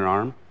from bending her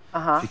arm.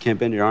 If you can't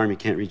bend your arm, you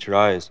can't reach your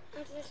eyes.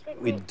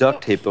 We'd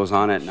duct tape those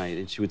on at night,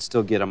 and she would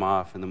still get them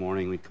off. In the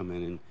morning, we'd come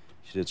in, and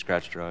she had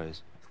scratched her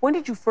eyes. When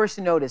did you first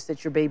notice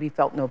that your baby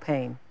felt no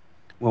pain?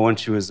 Well, when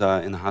she was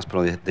in the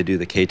hospital, they do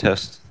the K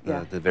test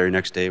the very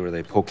next day, where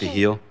they poke the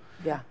heel.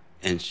 Yeah.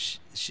 And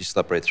she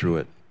slept right through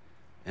it.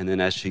 And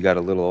then as she got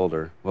a little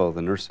older, well,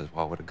 the nurse says,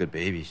 wow, what a good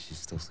baby. She's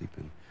still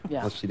sleeping.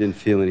 Yeah. Well, she didn't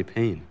feel any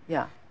pain.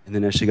 Yeah. And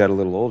then as she got a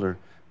little older,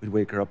 we'd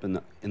wake her up in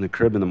the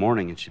crib in the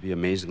morning, and she'd be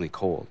amazingly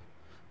cold,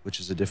 which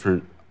is a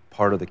different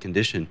part of the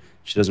condition.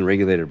 She doesn't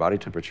regulate her body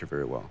temperature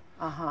very well.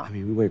 I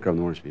mean, we wake her up in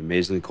the morning, she'd be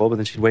amazingly cold, but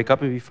then she'd wake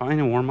up and be fine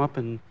and warm up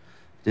and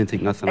didn't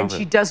think nothing of it. And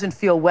she doesn't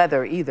feel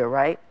weather either,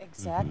 right?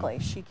 Exactly.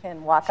 She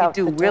can walk out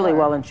the door. She'd do really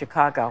well in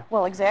Chicago.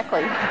 Well,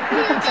 exactly.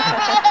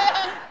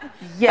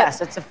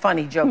 Yes, it's a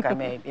funny joke I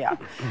made, yeah.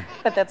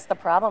 But that's the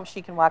problem.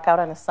 She can walk out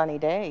on a sunny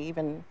day,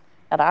 even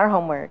at our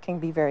home where it can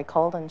be very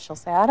cold, and she'll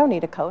say, I don't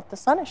need a coat, the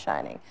sun is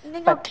shining. And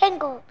then I'm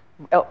tingled.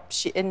 Oh,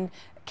 and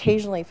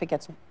occasionally if it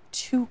gets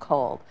too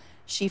cold,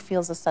 she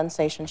feels a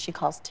sensation she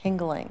calls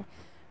tingling.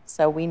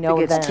 So we know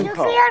It gets then. too You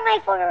cold. see on my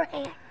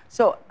forehead.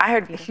 So I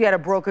heard she had a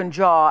broken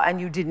jaw and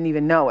you didn't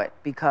even know it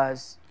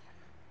because...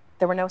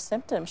 There were no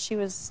symptoms. She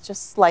was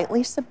just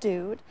slightly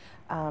subdued.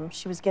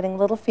 She was getting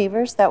little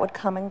fevers that would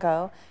come and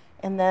go.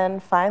 And then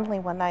finally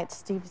one night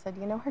Steve said,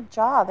 you know, her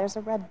jaw, there's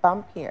a red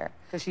bump here.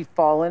 Does she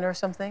fallen or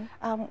something?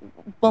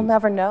 We'll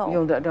never know.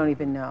 You don't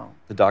even know.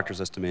 The doctors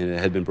estimated it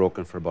had been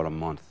broken for about a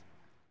month.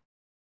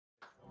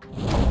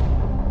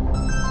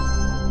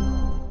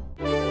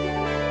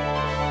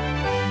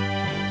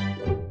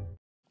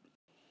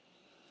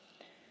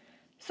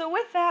 So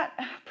with that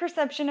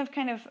perception of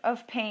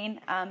of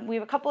pain, we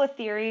have a couple of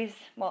theories,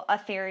 well, a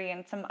theory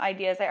and some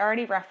ideas. I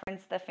already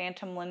referenced the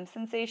phantom limb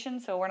sensation,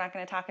 so we're not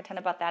going to talk a ton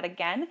about that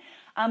again.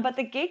 But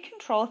the gate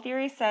control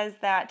theory says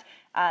that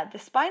the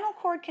spinal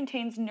cord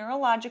contains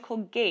neurological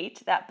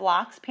gate that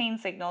blocks pain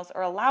signals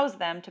or allows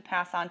them to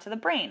pass on to the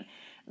brain.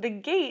 The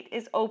gate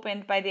is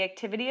opened by the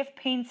activity of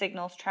pain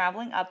signals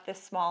traveling up the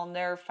small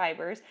nerve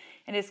fibers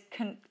and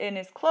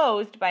is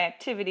closed by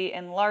activity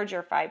in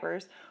larger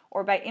fibers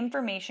or by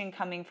information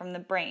coming from the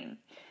brain.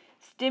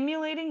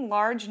 Stimulating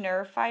large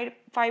nerve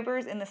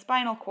fibers in the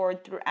spinal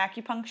cord through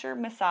acupuncture,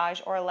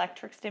 massage, or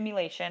electric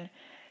stimulation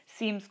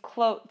seems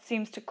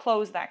to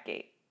close that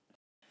gate.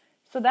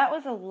 So that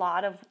was a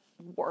lot of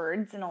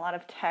words and a lot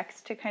of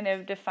text to kind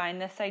of define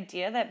this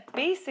idea that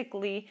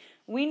basically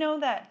we know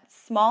that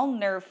small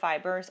nerve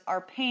fibers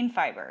are pain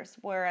fibers,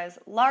 whereas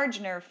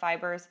large nerve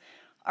fibers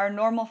are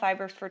normal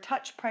fibers for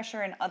touch,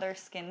 pressure, and other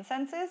skin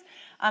senses.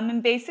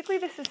 And basically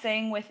this is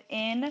saying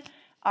within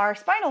our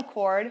spinal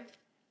cord,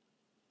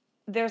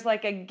 there's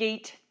like a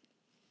gate,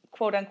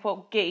 quote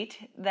unquote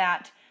gate,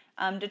 that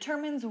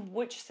determines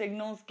which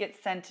signals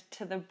get sent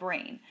to the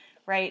brain,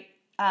 right?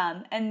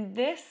 And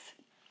this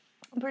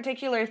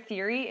particular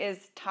theory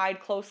is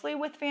tied closely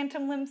with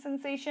phantom limb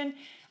sensation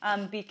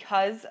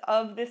because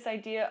of this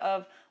idea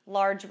of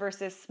large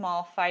versus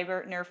small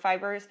nerve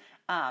fibers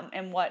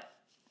and what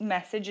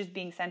message is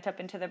being sent up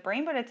into the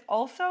brain, but it's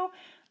also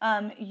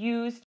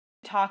used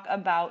to talk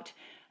about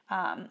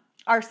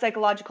our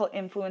psychological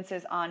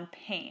influences on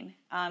pain,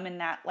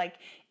 and that like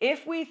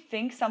if we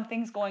think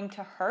something's going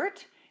to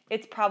hurt,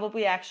 it's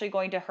probably actually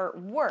going to hurt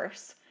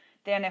worse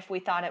than if we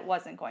thought it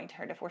wasn't going to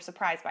hurt, if we're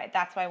surprised by it.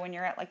 That's why when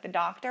you're at like the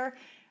doctor,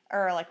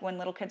 or like when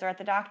little kids are at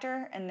the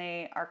doctor and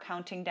they are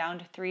counting down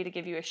to 3 to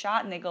give you a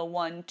shot and they go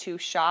 1, 2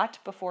 shot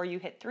before you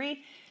hit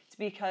 3, it's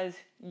because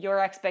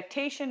your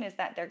expectation is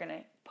that they're going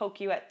to poke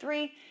you at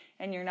 3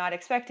 and you're not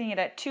expecting it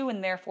at 2,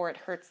 and therefore it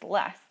hurts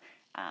less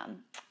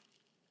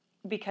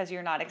because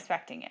you're not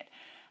expecting it.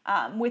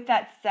 With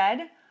that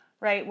said,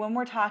 right, when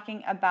we're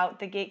talking about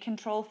the gate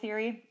control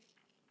theory,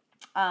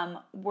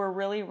 we're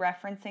really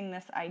referencing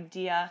this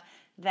idea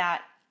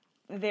that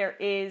there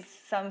is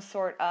some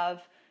sort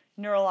of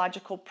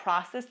neurological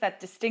process that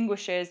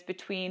distinguishes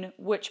between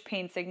which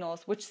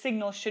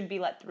signals should be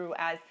let through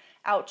as,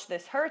 ouch,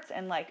 this hurts,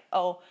 and like,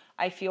 oh,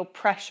 I feel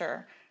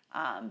pressure,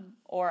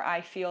 or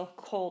I feel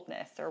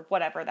coldness, or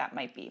whatever that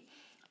might be.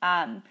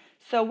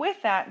 So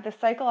with that, the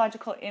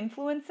psychological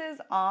influences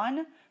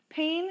on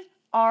pain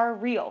are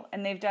real,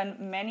 and they've done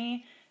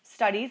many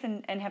studies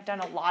and have done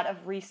a lot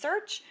of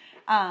research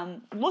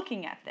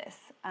looking at this.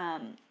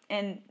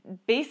 And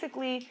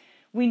basically,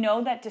 we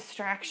know that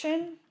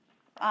distraction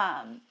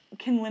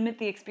can limit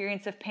the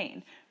experience of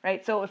pain,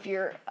 right? So if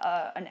you're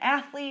an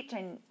athlete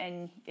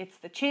and it's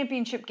the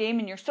championship game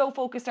and you're so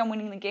focused on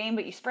winning the game,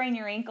 but you sprain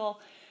your ankle,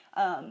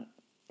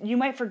 you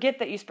might forget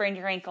that you sprained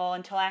your ankle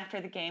until after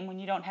the game when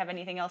you don't have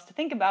anything else to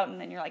think about, and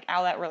then you're like,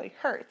 ow, that really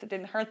hurts. It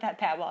didn't hurt that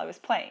bad while I was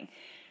playing,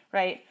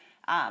 right?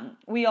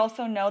 We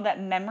also know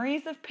that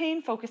memories of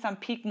pain focus on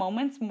peak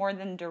moments more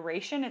than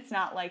duration. It's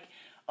not like,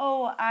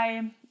 oh,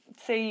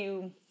 say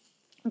you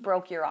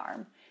broke your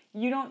arm.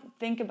 You don't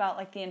think about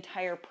like the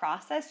entire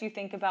process. You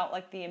think about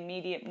like the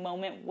immediate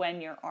moment when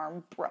your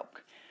arm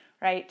broke,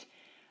 right?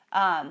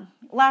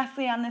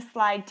 Lastly, on this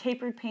slide,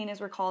 tapered pain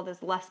is recalled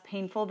as less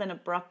painful than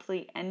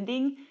abruptly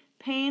ending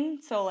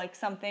pain. So like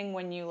something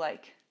when you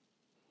like,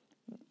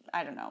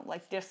 I don't know,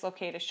 like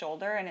dislocate a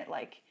shoulder and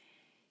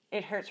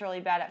it hurts really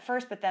bad at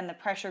first, but then the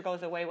pressure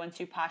goes away once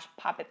you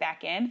pop it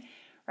back in,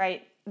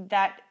 right?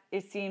 That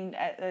is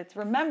it's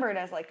remembered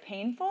as like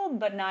painful,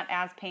 but not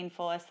as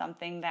painful as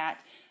something that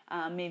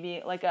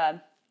maybe like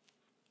a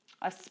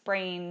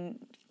sprained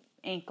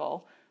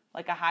ankle,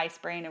 like a high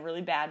sprain, a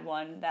really bad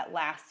one that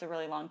lasts a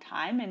really long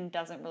time and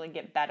doesn't really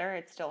get better.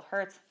 It still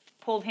hurts.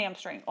 Pulled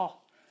hamstring. Oh,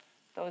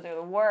 those are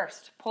the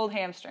worst. Pulled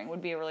hamstring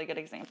would be a really good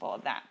example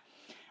of that.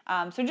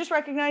 So just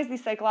recognize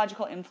these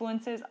psychological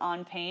influences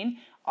on pain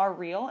are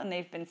real and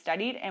they've been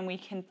studied, and we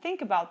can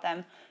think about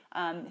them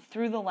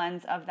through the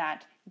lens of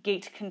that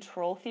gate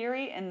control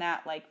theory, and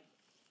that like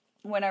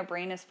when our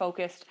brain is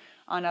focused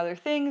on other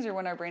things or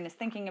when our brain is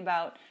thinking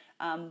about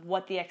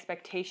what the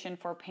expectation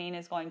for pain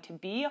is going to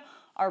be,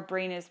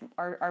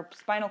 our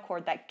spinal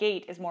cord, that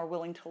gate, is more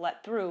willing to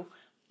let through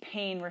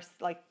pain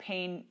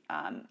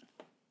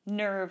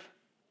nerve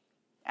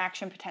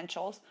action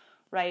potentials,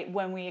 right,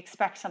 when we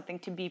expect something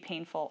to be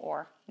painful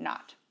or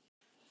not.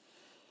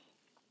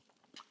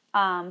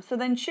 So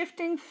then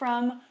shifting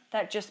from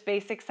that just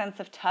basic sense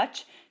of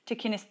touch to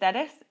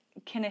kinesthetics.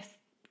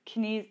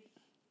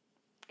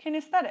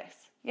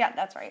 Yeah,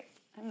 that's right.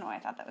 don't know why I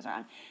thought that was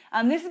wrong.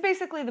 This is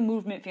basically the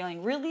movement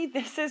feeling. Really,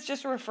 this is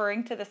just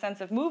referring to the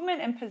sense of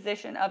movement and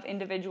position of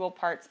individual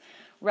parts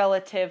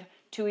relative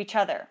to each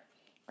other,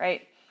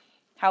 right?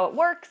 How it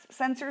works,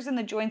 sensors in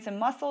the joints and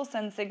muscles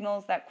send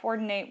signals that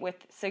coordinate with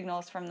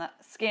signals from the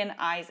skin,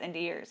 eyes, and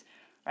ears,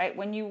 right?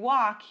 When you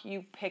walk,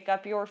 you pick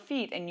up your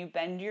feet and you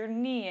bend your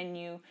knee and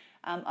you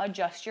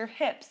adjust your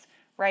hips,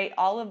 right?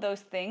 All of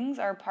those things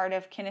are part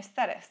of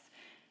kinesthetics.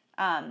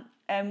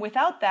 And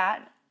without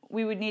that,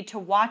 we would need to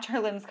watch our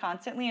limbs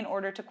constantly in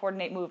order to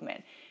coordinate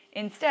movement.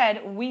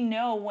 Instead, we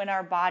know when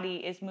our body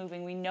is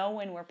moving. We know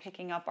when we're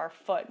picking up our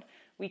foot.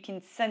 We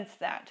can sense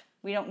that.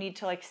 We don't need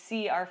to like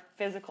see our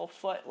physical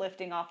foot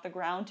lifting off the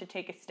ground to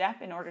take a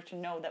step in order to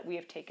know that we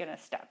have taken a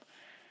step.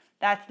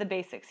 That's the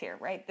basics here,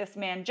 right? This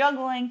man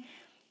juggling,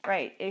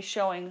 right, is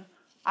showing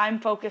I'm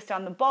focused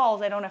on the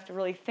balls. I don't have to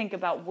really think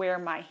about where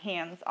my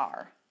hands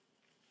are.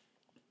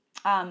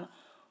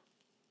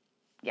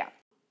 Yeah.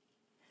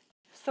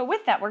 So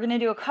with that, we're going to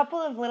do a couple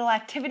of little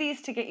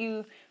activities to get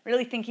you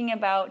really thinking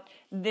about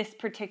this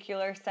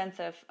particular sense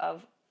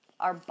of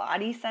our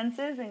body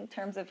senses in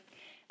terms of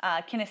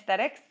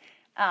kinesthetics.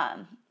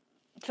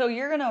 So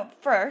you're going to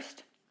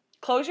first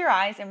close your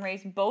eyes and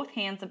raise both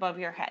hands above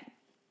your head.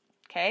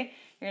 Okay?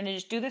 You're going to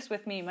just do this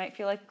with me. You might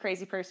feel like a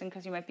crazy person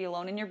because you might be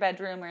alone in your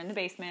bedroom or in the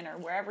basement or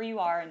wherever you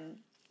are, and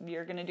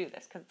you're going to do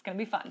this because it's going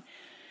to be fun.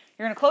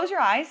 You're going to close your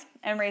eyes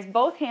and raise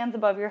both hands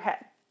above your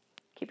head.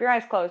 Keep your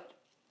eyes closed.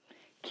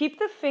 Keep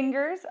the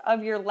fingers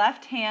of your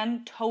left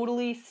hand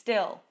totally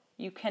still.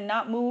 You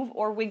cannot move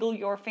or wiggle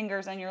your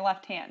fingers on your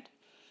left hand.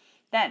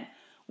 Then,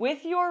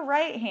 with your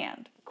right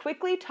hand,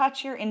 quickly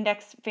touch your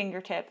index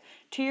fingertip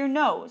to your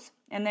nose,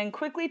 and then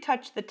quickly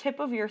touch the tip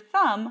of your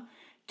thumb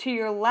to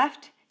your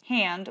left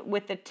hand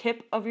with the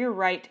tip of your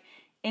right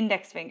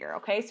index finger.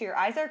 Okay, so your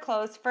eyes are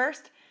closed.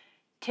 First,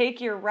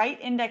 take your right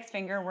index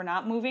finger, we're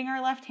not moving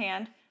our left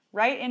hand,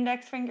 right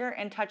index finger,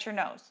 and touch your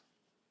nose.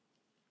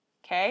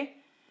 Okay?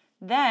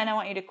 Then I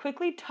want you to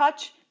quickly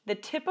touch the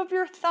tip of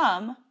your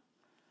thumb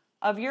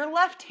of your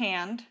left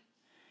hand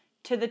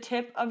to the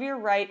tip of your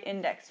right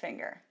index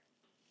finger.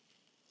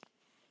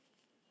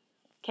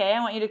 Okay, I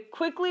want you to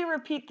quickly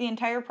repeat the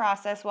entire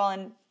process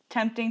while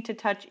attempting to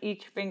touch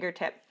each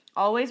fingertip.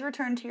 Always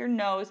return to your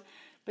nose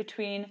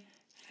between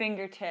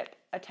fingertip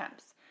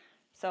attempts.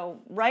 So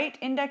right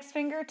index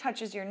finger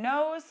touches your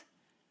nose,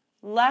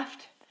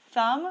 left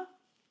thumb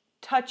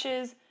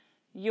touches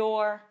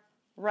your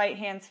right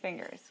hand's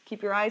fingers.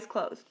 Keep your eyes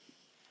closed.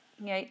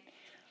 Okay.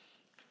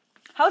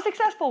 How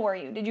successful were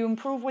you? Did you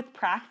improve with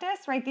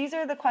practice? Right? These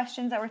are the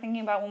questions that we're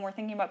thinking about when we're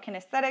thinking about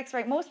kinesthetics,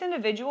 right? Most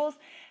individuals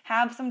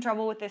have some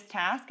trouble with this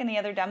task and the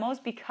other demos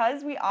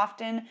because we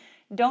often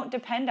don't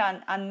depend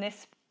on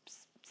this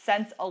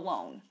sense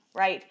alone,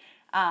 right?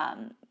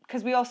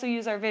 Because we also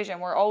use our vision.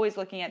 We're always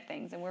looking at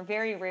things, and we're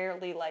very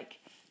rarely like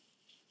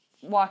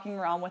walking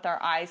around with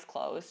our eyes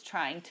closed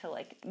trying to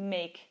like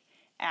make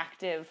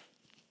active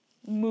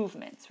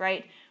movements,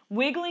 right?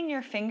 Wiggling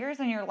your fingers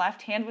on your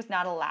left hand was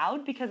not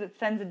allowed because it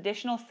sends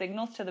additional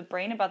signals to the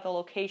brain about the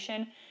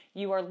location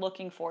you are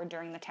looking for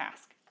during the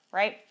task,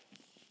 right?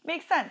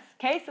 Makes sense,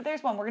 okay? So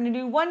there's one. We're going to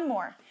do one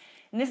more.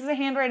 And this is a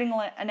handwriting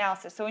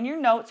analysis. So in your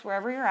notes,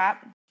 wherever you're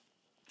at,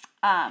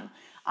 on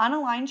a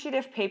line sheet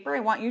of paper,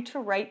 I want you to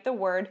write the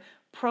word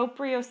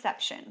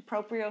proprioception.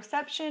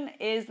 Proprioception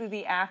is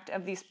the act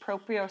of these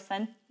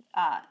propriosensors,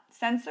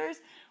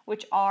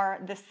 which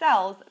are the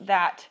cells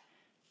that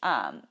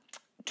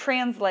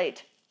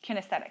translate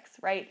kinesthetics,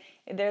 right?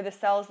 They're the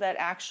cells that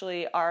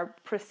actually are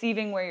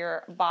perceiving where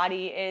your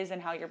body is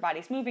and how your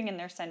body's moving, and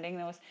they're sending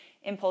those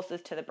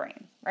impulses to the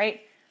brain,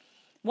 right?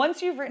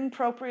 Once you've written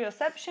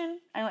proprioception,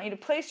 I want you to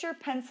place your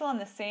pencil on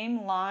the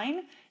same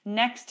line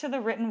next to the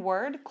written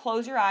word,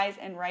 close your eyes,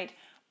 and write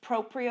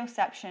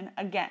proprioception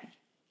again.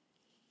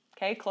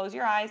 Okay, close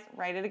your eyes,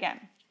 write it again.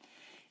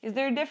 Is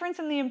there a difference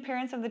in the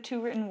appearance of the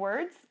two written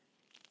words?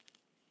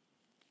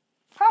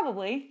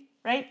 Probably,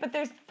 right? But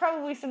there's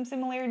probably some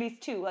similarities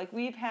too. Like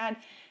we've had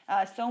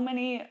so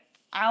many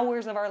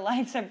hours of our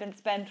lives have been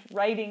spent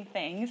writing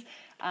things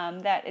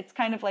that it's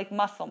kind of like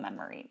muscle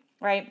memory,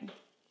 right?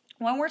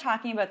 When we're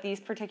talking about these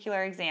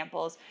particular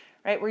examples,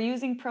 right, we're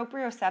using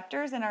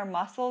proprioceptors in our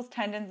muscles,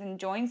 tendons, and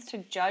joints to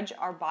judge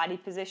our body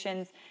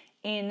positions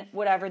in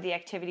whatever the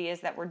activity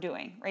is that we're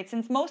doing, right?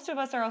 Since most of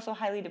us are also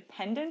highly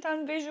dependent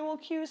on visual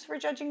cues for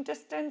judging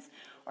distance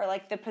or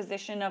like the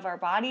position of our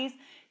bodies,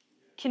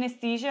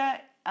 kinesthesia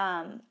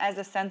as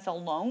a sense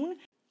alone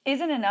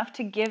isn't enough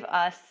to give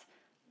us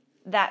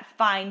that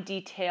fine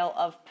detail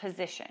of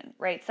position,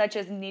 right? Such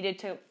as needed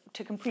to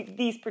complete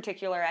these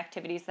particular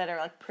activities that are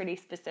like pretty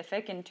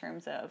specific in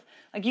terms of,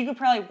 like you could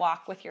probably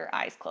walk with your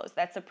eyes closed.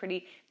 That's a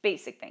pretty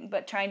basic thing.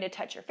 But trying to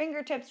touch your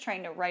fingertips,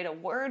 trying to write a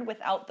word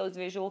without those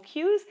visual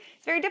cues,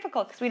 it's very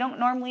difficult because we don't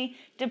normally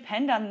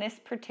depend on this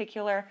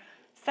particular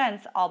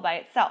sense all by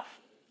itself.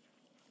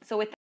 So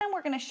with that,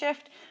 we're going to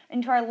shift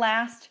into our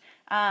last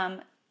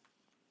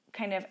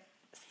kind of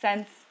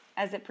sense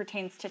as it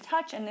pertains to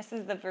touch, and this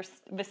is the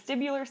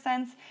vestibular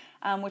sense,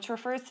 which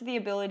refers to the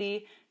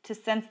ability to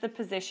sense the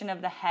position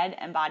of the head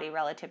and body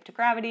relative to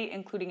gravity,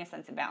 including a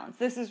sense of balance.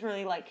 This is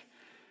really like,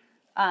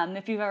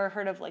 if you've ever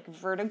heard of like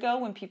vertigo,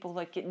 when people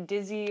like get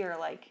dizzy or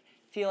like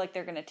feel like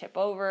they're going to tip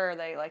over, or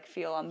they like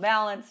feel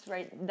unbalanced,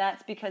 right?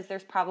 That's because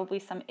there's probably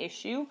some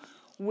issue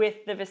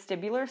with the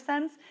vestibular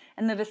sense.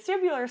 And the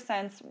vestibular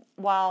sense,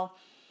 while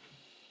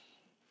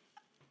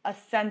a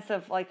sense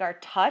of like our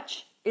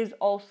touch, is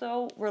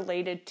also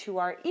related to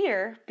our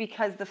ear,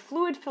 because the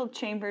fluid-filled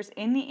chambers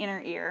in the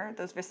inner ear,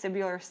 those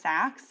vestibular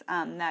sacs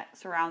that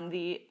surround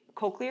the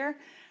cochlear,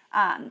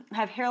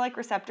 have hair-like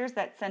receptors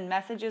that send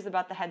messages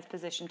about the head's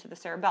position to the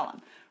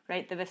cerebellum,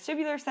 right? The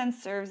vestibular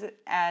sense serves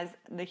as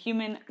the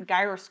human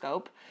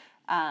gyroscope,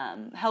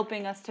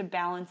 helping us to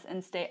balance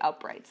and stay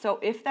upright. So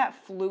if that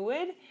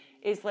fluid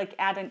is like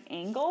at an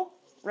angle,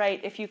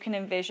 right, if you can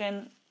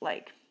envision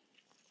like,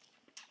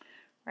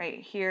 right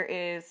here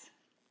is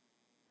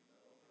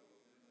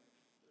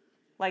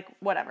like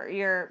whatever,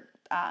 your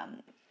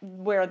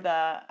where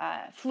the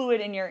fluid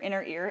in your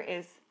inner ear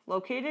is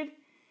located.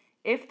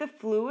 If the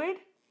fluid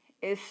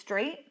is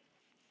straight,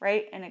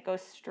 right, and it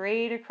goes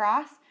straight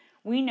across,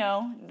 we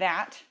know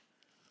that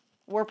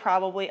we're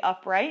probably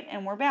upright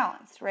and we're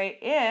balanced, right?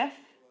 If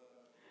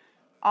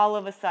all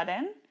of a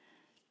sudden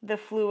the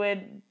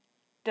fluid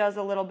does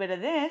a little bit of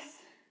this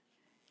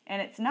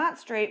and it's not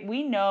straight,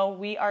 we know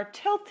we are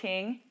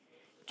tilting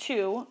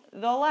to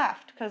the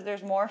left because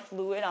there's more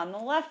fluid on the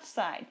left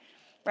side,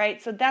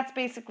 right? So that's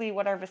basically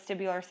what our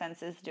vestibular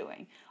sense is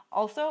doing.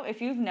 Also,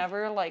 if you've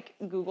never like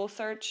Google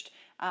searched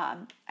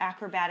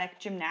acrobatic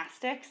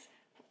gymnastics,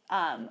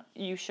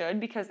 you should,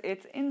 because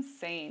it's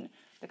insane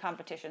the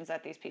competitions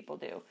that these people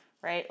do,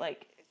 right?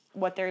 Like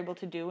what they're able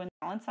to do and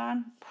balance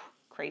on,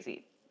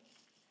 crazy.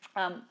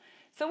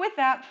 So with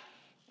that,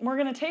 we're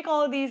going to take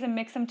all of these and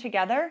mix them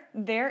together.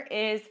 There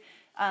is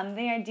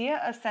the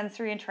idea of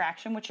sensory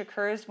interaction, which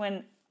occurs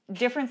when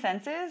different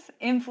senses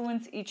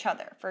influence each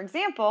other. For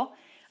example,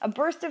 a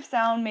burst of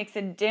sound makes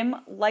a dim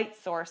light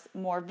source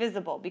more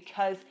visible,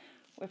 because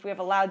if we have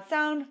a loud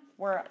sound,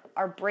 where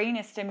our brain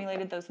is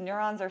stimulated, those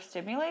neurons are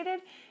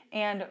stimulated,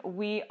 and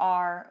we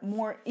are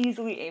more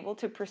easily able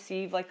to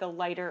perceive like a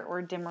lighter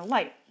or dimmer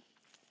light.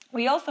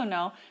 We also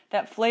know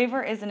that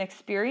flavor is an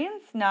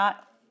experience,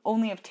 not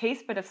only of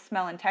taste, but of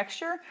smell and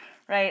texture,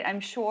 right?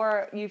 I'm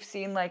sure you've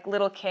seen like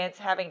little kids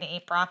having to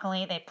eat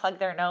broccoli. They plug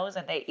their nose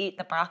and they eat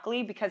the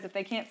broccoli, because if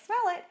they can't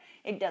smell it,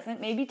 it doesn't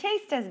maybe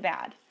taste as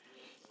bad.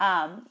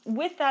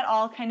 With that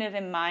all kind of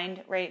in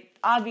mind, right,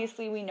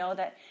 obviously we know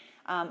that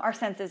our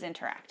senses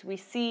interact. We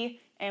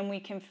see and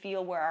we can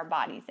feel where our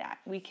body's at.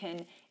 We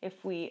can,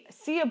 if we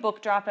see a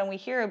book drop and we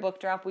hear a book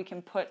drop, we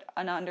can put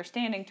an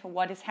understanding to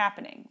what is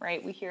happening,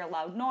 right? We hear a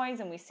loud noise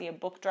and we see a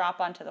book drop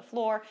onto the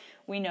floor,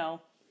 we know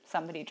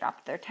somebody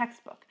dropped their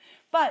textbook.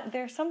 But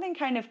there's something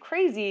kind of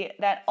crazy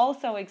that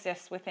also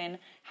exists within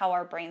how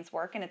our brains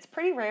work, and it's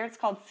pretty rare. It's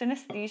called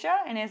synesthesia,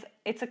 and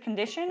it's a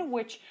condition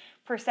which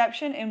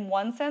perception in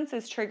one sense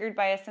is triggered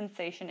by a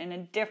sensation in a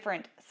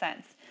different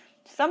sense.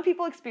 Some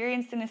people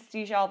experience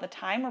synesthesia all the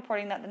time,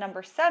 reporting that the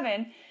number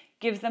 7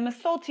 gives them a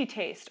salty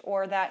taste,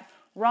 or that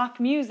rock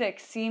music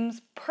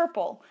seems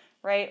purple,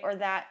 right? Or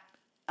that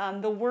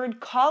the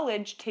word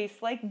college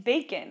tastes like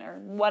bacon, or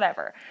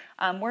whatever.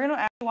 We're going to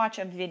actually watch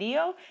a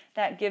video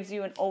that gives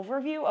you an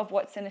overview of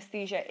what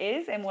synesthesia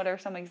is and what are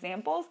some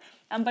examples,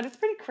 but it's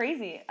pretty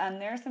crazy.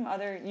 There are some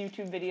other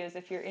YouTube videos,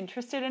 if you're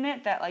interested in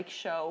it, that like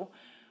show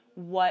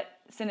what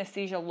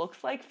synesthesia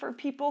looks like for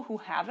people who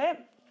have it.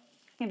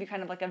 Give you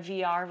kind of like a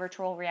VR,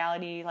 virtual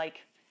reality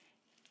like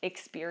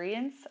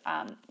experience,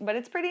 but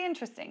it's pretty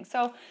interesting.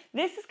 So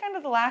this is kind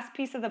of the last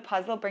piece of the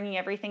puzzle, bringing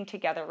everything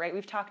together, right?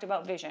 We've talked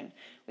about vision,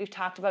 we've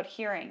talked about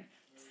hearing,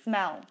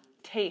 smell,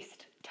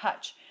 taste,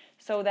 touch.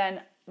 So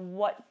then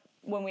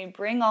when we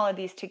bring all of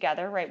these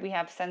together, right, we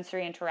have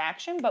sensory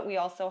interaction, but we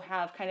also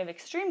have kind of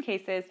extreme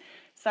cases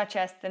such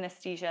as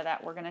synesthesia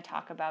that we're going to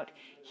talk about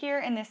here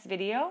in this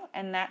video,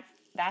 and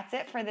that's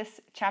it for this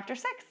chapter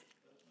 6.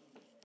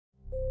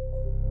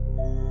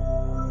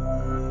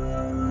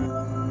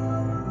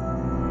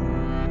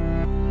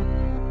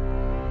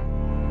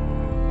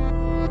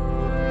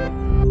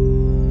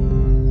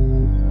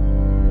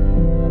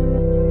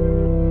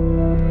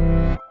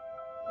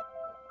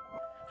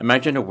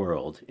 Imagine a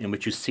world in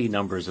which you see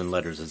numbers and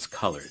letters as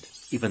colored,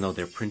 even though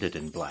they're printed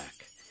in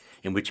black,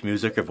 in which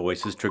music or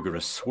voices trigger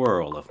a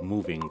swirl of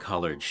moving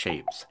colored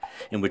shapes,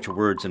 in which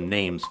words and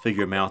names fill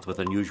your mouth with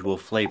unusual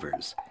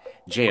flavors.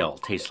 Jail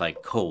tastes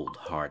like cold,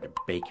 hard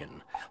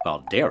bacon,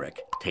 while Derek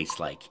tastes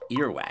like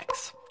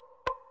earwax.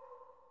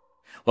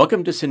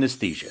 Welcome to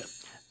synesthesia,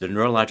 the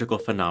neurological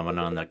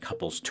phenomenon that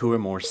couples 2 or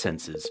more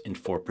senses in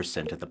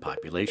 4% of the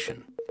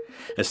population.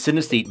 A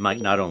synesthete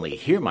might not only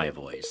hear my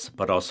voice,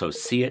 but also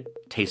see it,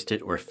 taste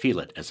it, or feel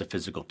it as a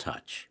physical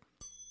touch.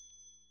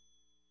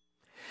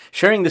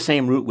 Sharing the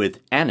same root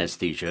with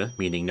anesthesia,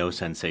 meaning no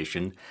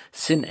sensation,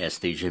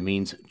 synesthesia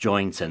means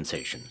joint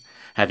sensation.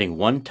 Having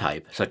one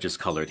type, such as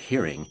colored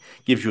hearing,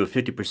 gives you a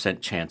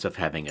 50% chance of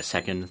having a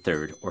second,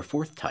 third, or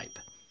fourth type.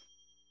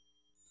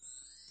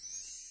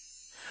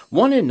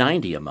 1 in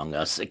 90 among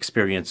us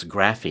experience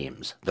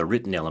graphemes, the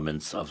written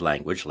elements of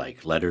language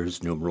like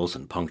letters, numerals,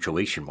 and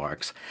punctuation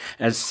marks,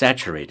 as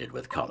saturated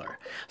with color.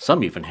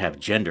 Some even have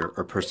gender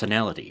or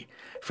personality.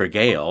 For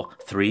Gail,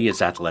 3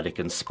 is athletic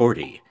and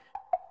sporty.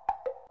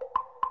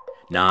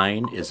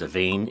 9 is a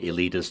vain,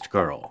 elitist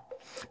girl.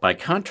 By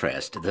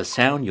contrast, the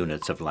sound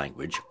units of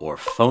language, or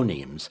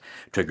phonemes,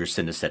 trigger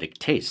synesthetic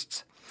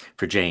tastes.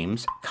 For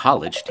James,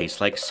 college tastes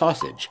like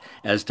sausage,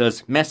 as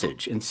does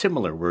message and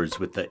similar words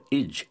with the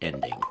 "ige"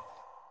 ending.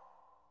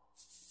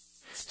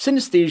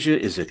 Synesthesia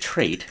is a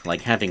trait,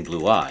 like having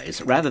blue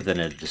eyes, rather than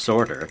a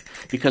disorder,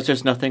 because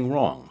there's nothing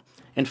wrong.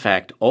 In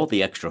fact, all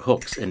the extra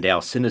hooks endow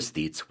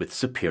synesthetes with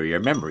superior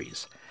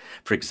memories.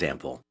 For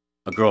example,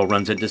 a girl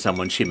runs into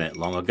someone she met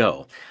long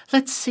ago.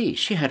 Let's see,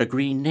 she had a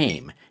green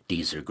name.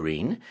 Deezer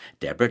Green,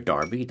 Deborah,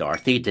 Darby,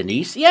 Dorothy,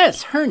 Denise.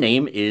 Yes, her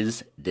name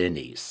is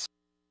Denise.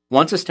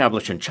 Once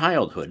established in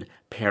childhood,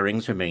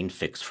 pairings remain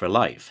fixed for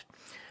life.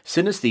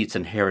 Synesthetes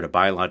inherit a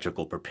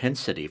biological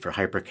propensity for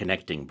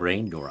hyperconnecting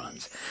brain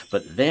neurons,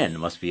 but then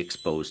must be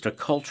exposed to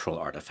cultural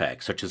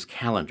artifacts such as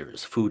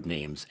calendars, food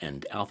names,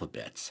 and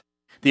alphabets.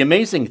 The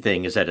amazing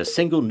thing is that a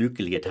single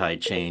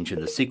nucleotide change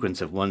in the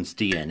sequence of one's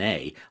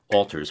DNA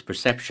alters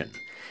perception.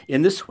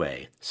 In this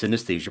way,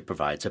 synesthesia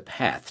provides a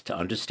path to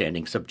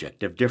understanding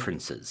subjective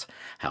differences,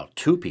 how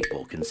two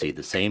people can see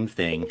the same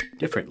thing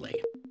differently.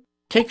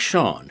 Take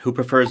Sean, who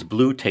prefers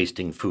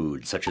blue-tasting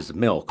foods such as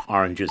milk,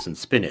 oranges, and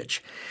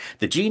spinach.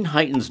 The gene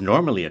heightens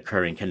normally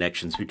occurring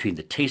connections between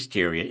the taste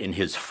area in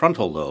his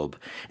frontal lobe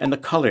and the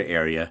color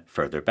area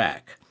further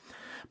back.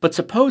 But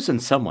suppose in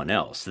someone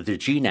else that the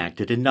gene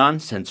acted in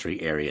non-sensory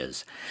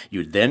areas.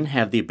 You'd then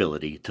have the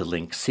ability to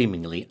link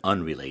seemingly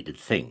unrelated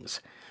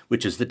things,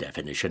 which is the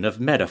definition of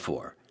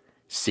metaphor,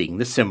 seeing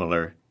the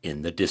similar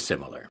in the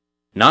dissimilar.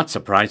 Not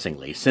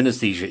surprisingly,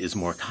 synesthesia is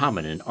more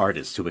common in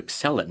artists who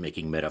excel at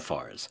making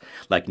metaphors,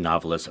 like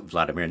novelist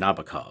Vladimir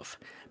Nabokov,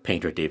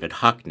 painter David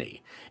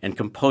Hockney, and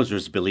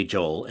composers Billy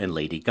Joel and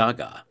Lady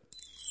Gaga.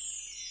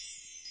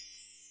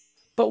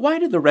 But why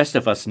do the rest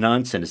of us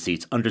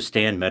non-synesthetes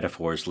understand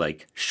metaphors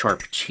like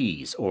sharp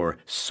cheese or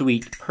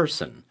sweet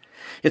person?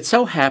 It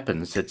so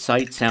happens that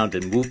sight, sound,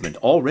 and movement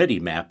already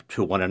map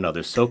to one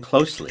another so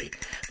closely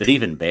that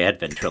even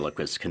bad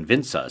ventriloquists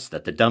convince us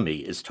that the dummy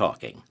is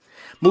talking.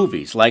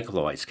 Movies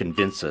likewise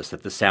convince us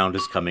that the sound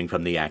is coming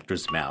from the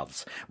actors'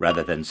 mouths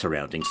rather than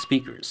surrounding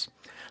speakers.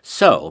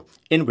 So,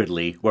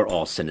 inwardly, we're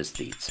all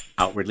synesthetes,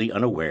 outwardly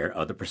unaware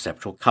of the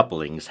perceptual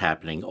couplings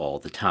happening all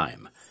the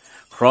time.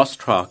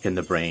 Crosstalk in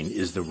the brain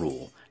is the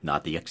rule,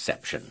 not the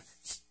exception.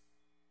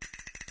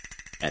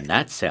 And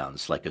that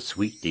sounds like a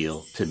sweet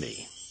deal to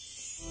me.